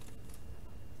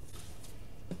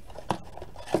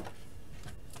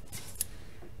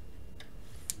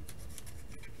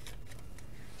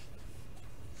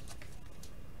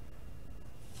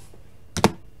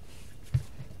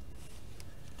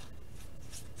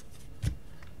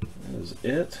 That is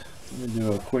it. Let me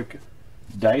do a quick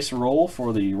dice roll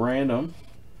for the random.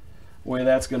 The way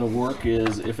that's going to work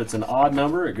is if it's an odd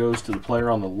number, it goes to the player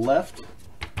on the left.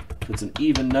 If it's an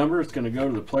even number, it's going to go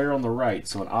to the player on the right.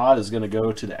 So an odd is going to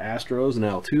go to the Astros and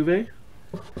Altuve.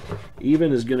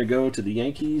 Even is going to go to the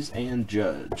Yankees and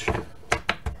Judge.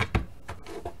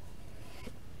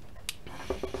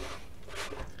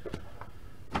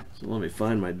 So let me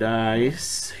find my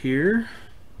dice here.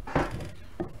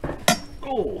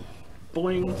 Oh,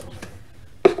 boing.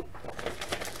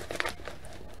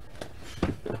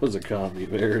 That was a coffee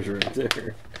bears right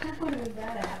there. What was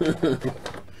that?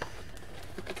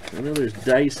 I know there's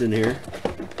dice in here.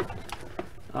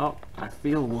 Oh, I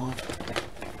feel one.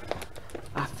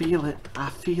 I feel it. I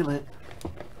feel it.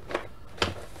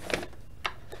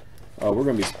 Oh, we're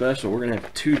going to be special. We're going to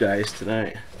have 2 dice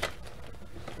tonight.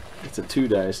 It's a 2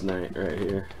 dice night right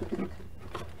here. Isn't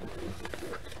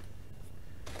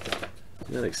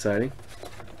that exciting?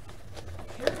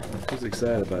 Who's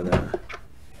excited by that?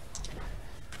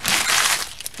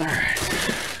 Alright.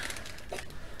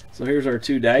 So here's our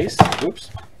 2 dice. Oops.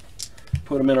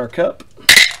 Put them in our cup.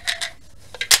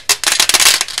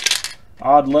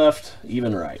 Odd left,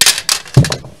 even right.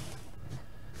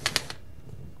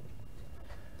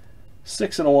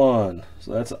 6 and a 1.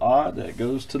 So that's odd. That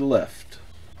goes to the left.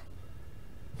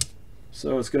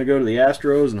 So it's going to go to the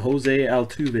Astros and Jose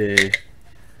Altuve.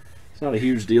 It's not a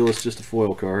huge deal. It's just a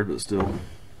foil card, but still.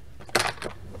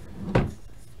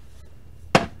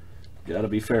 Got to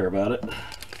be fair about it.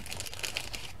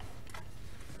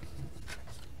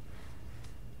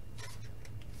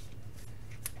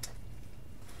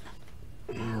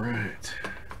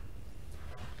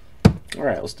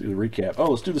 Alright, let's do the recap.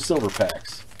 Oh, let's do the silver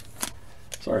packs.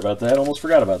 Sorry about that, almost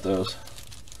forgot about those.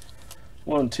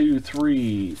 1, 2,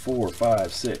 3, 4,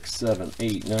 5, 6, 7,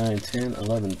 8, 9, 10,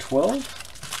 11, 12.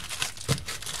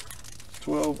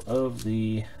 12 of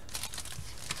the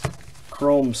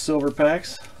chrome silver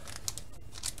packs.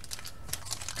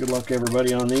 Good luck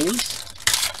everybody on these.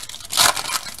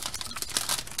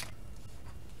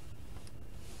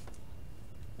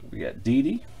 We got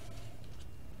Didi,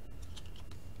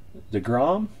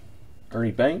 DeGrom,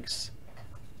 Ernie Banks,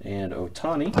 and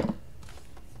Ohtani.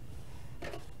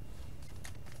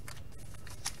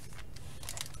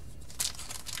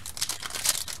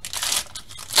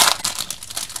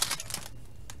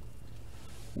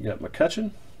 We got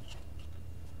McCutchen,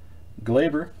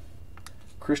 Glaber,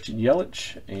 Christian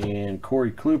Yelich, and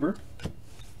Corey Kluber.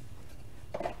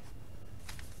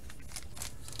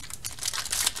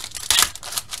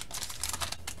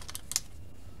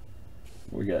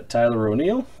 We got Tyler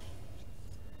O'Neill,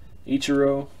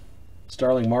 Ichiro,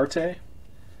 Starling Marte,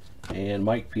 and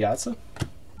Mike Piazza.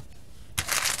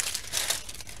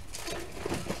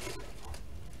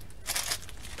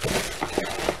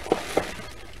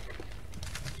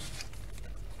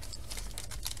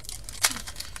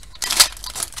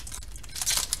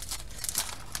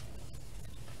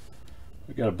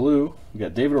 We got a blue. We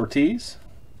got David Ortiz,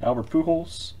 Albert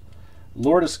Pujols,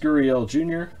 Lourdes Gurriel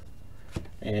Jr.,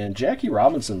 and Jackie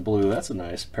Robinson blue. That's a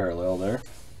nice parallel there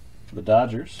for the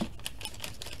Dodgers.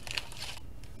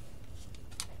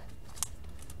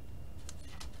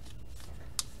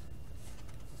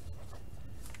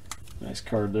 Nice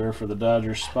card there for the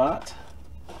Dodgers spot.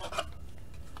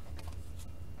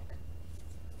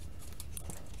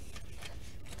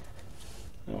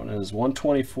 is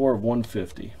 124 of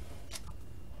 150.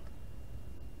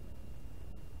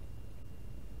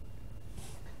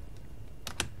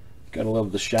 Gotta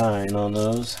love the shine on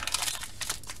those.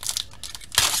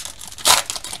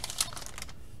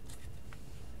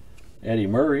 Eddie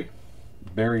Murray,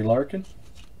 Barry Larkin,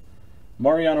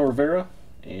 Mariano Rivera,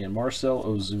 and Marcel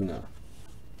Ozuna.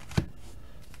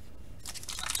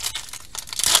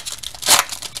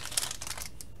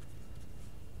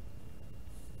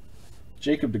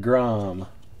 Jacob deGrom,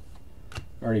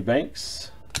 Ernie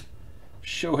Banks,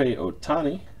 Shohei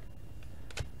Ohtani,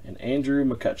 and Andrew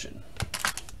McCutchen.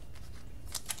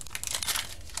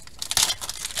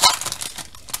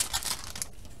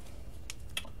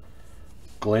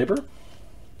 Glaber,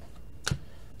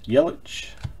 Yelich,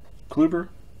 Kluber,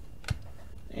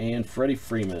 and Freddie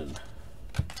Freeman.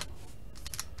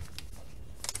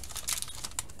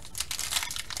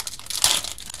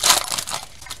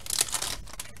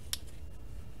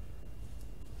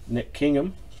 Nick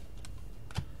Kingham,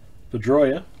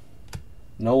 Pedroia,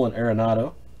 Nolan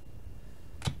Arenado,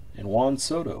 and Juan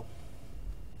Soto.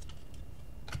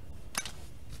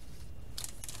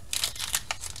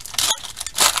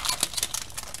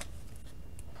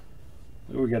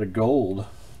 Ooh, we got a gold.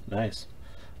 Nice.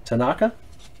 Tanaka,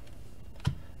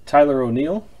 Tyler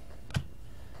O'Neill,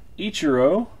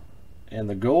 Ichiro, and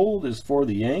the gold is for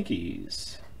the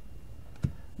Yankees.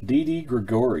 Didi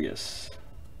Gregorius.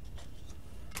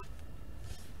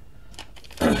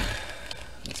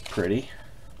 That's pretty.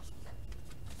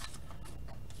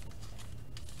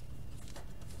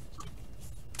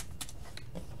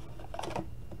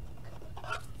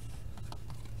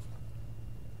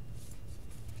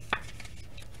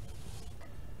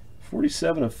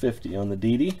 $47 of $50 on the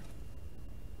Didi.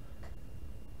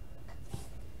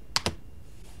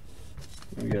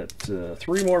 We got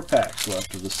 3 more packs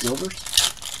left of the silvers.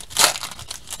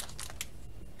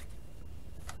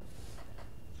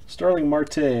 Starling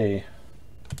Marte,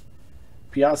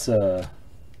 Piazza,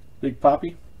 Big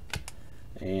Papi,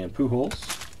 and Pujols.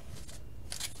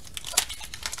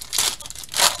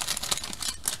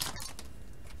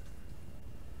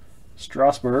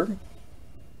 Strasburg,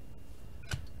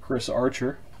 Chris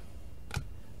Archer,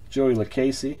 Joey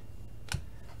LaCasey,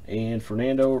 and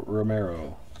Fernando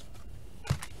Romero.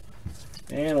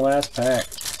 And last pack.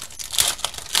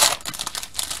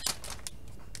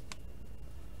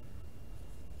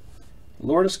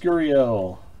 Lourdes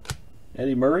Gurriel,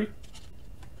 Eddie Murray,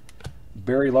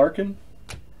 Barry Larkin,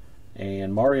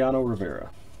 and Mariano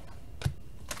Rivera.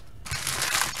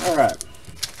 All right,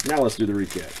 now let's do the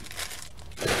recap.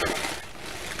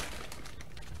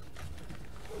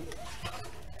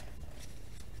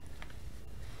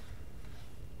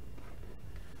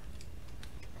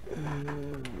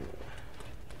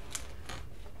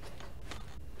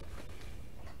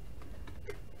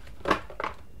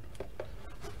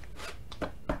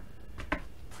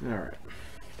 All right.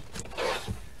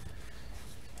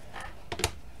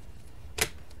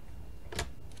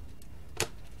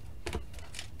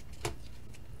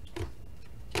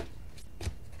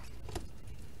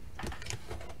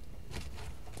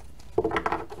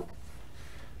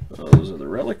 Those are the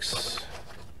relics.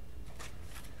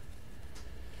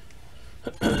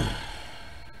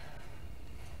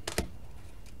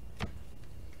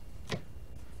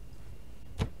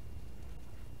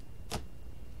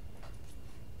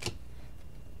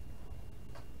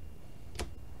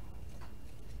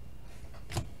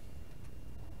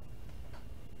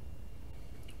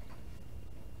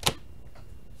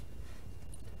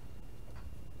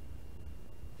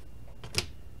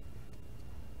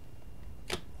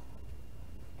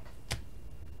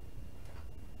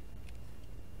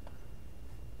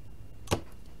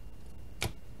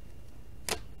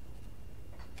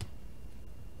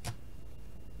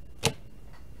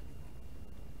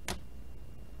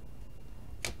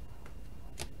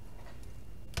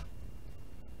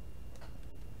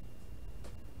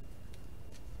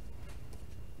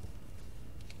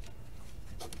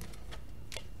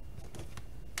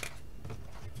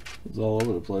 It's all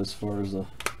over the place as far as the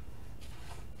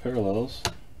parallels.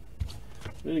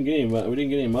 We didn't get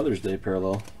any Mother's Day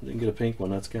parallel. We didn't get a pink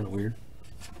one. That's kind of weird.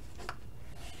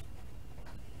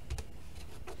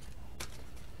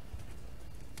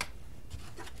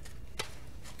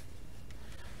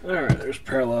 Alright, there's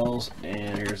parallels,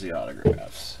 and here's the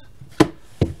autographs.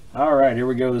 Alright, here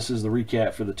we go. This is the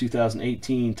recap for the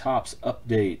 2018 Topps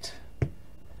Update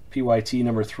PYT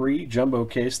number 3 jumbo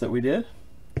case that we did.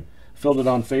 Filled it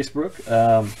on Facebook.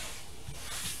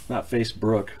 Not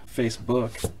Facebook,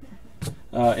 Facebook.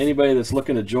 Anybody that's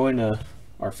looking to join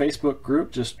our Facebook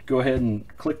group, just go ahead and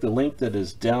click the link that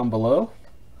is down below.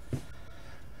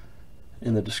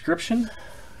 in the description.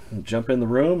 And jump in the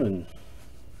room and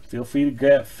feel free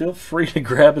to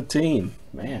grab a team.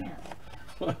 Man,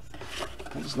 I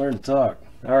just learned to talk.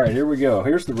 All right, here we go.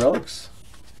 Here's the relics.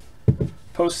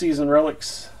 Postseason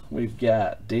relics. We've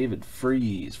got David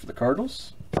Freese for the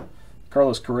Cardinals,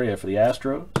 Carlos Correa for the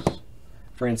Astros,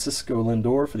 Francisco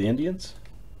Lindor for the Indians,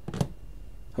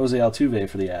 Jose Altuve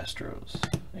for the Astros,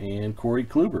 and Corey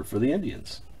Kluber for the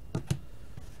Indians,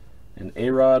 and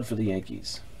A-Rod for the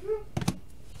Yankees.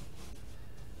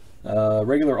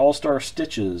 Regular All-Star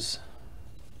Stitches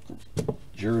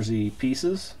jersey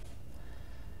pieces.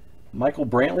 Michael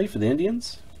Brantley for the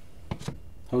Indians,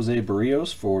 Jose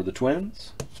Barrios for the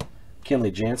Twins,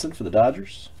 Kenley Jansen for the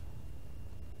Dodgers,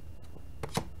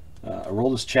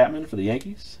 Aroldis Chapman for the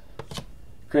Yankees,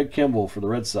 Craig Kimbrell for the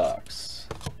Red Sox,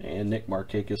 and Nick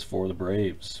Markakis for the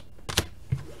Braves.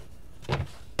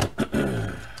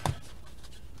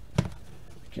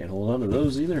 Can't hold on to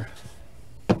those either.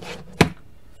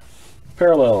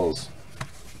 Parallels.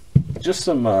 Just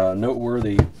some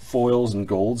noteworthy foils and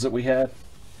golds that we had.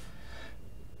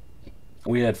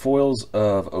 We had foils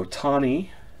of Ohtani,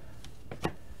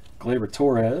 Gleyber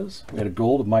Torres. We had a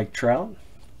gold of Mike Trout,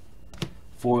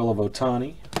 foil of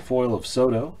Ohtani, foil of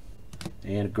Soto,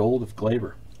 and a gold of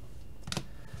Gleyber.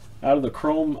 Out of the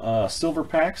chrome silver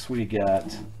packs, we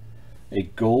got a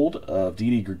gold of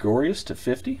Didi Gregorius to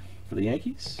 50 for the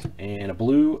Yankees, and a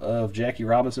blue of Jackie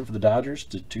Robinson for the Dodgers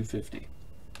to 250.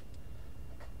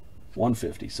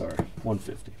 150, sorry,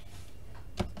 150.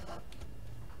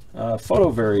 Photo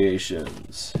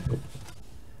variations.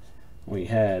 We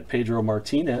had Pedro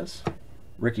Martinez,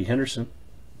 Ricky Henderson.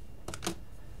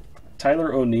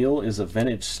 Tyler O'Neill is a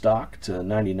vintage stock to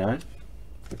 99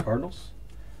 for the Cardinals.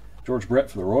 George Brett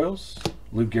for the Royals.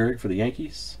 Lou Gehrig for the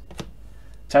Yankees.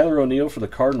 Tyler O'Neill for the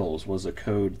Cardinals was a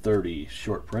code 30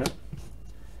 short print.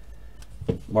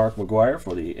 Mark McGwire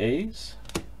for the A's.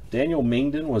 Daniel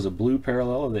Mingden was a blue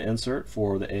parallel of the insert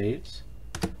for the A's.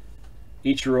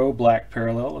 Ichiro black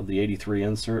parallel of the 83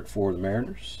 insert for the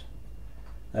Mariners.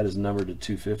 That is numbered to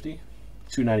 250.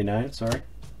 299, sorry.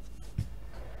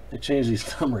 They change these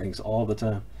numberings all the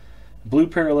time. Blue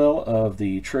parallel of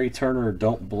the Trey Turner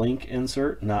Don't Blink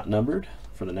insert, not numbered,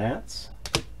 for the Nats.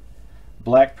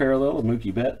 Black parallel of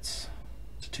Mookie Betts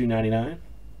to 299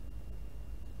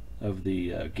 of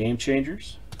the Game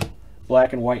Changers.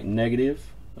 Black and white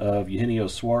negative of Eugenio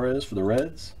Suarez for the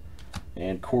Reds,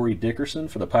 and Corey Dickerson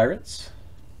for the Pirates.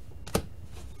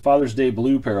 Father's Day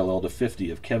blue parallel to 50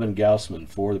 of Kevin Gausman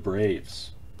for the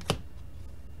Braves.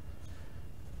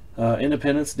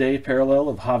 Independence Day parallel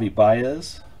of Javi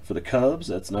Baez for the Cubs,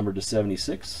 that's numbered to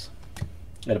 76.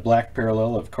 And a black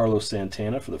parallel of Carlos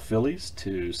Santana for the Phillies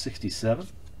to 67.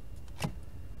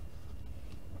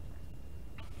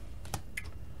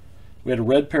 We had a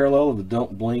red parallel of the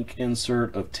Don't Blink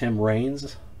insert of Tim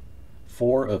Raines,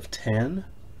 4 of 10.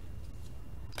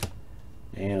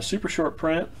 And a super short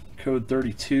print, code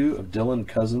 32 of Dylan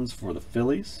Cousins for the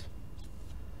Phillies.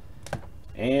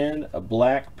 And a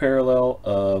black parallel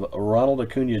of Ronald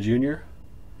Acuna Jr.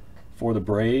 for the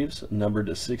Braves, numbered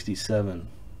to 67.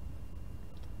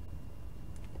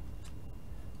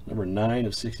 Number 9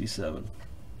 of 67.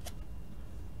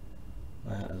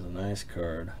 That is a nice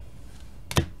card.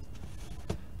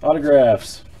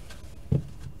 Autographs.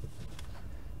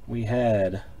 We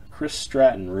had Chris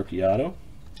Stratton, rookie auto.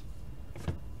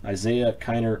 Isaiah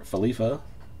Kiner Falefa,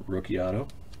 rookie auto.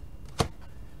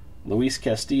 Luis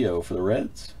Castillo for the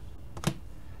Reds.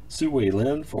 Soo-Wei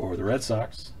Lin for the Red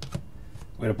Sox.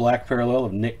 We had a black parallel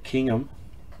of Nick Kingham.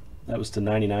 That was to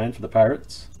 99 for the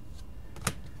Pirates.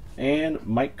 And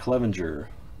Mike Clevenger,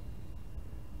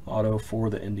 auto for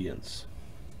the Indians.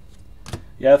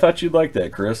 Yeah, I thought you'd like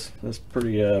that, Chris. That's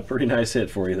pretty nice hit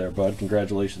for you there, bud.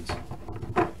 Congratulations.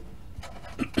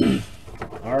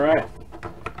 All right,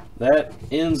 that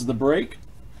ends the break.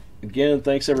 Again,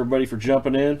 thanks everybody for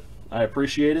jumping in. I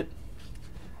appreciate it.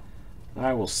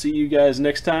 I will see you guys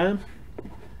next time.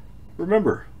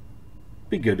 Remember,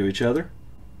 be good to each other.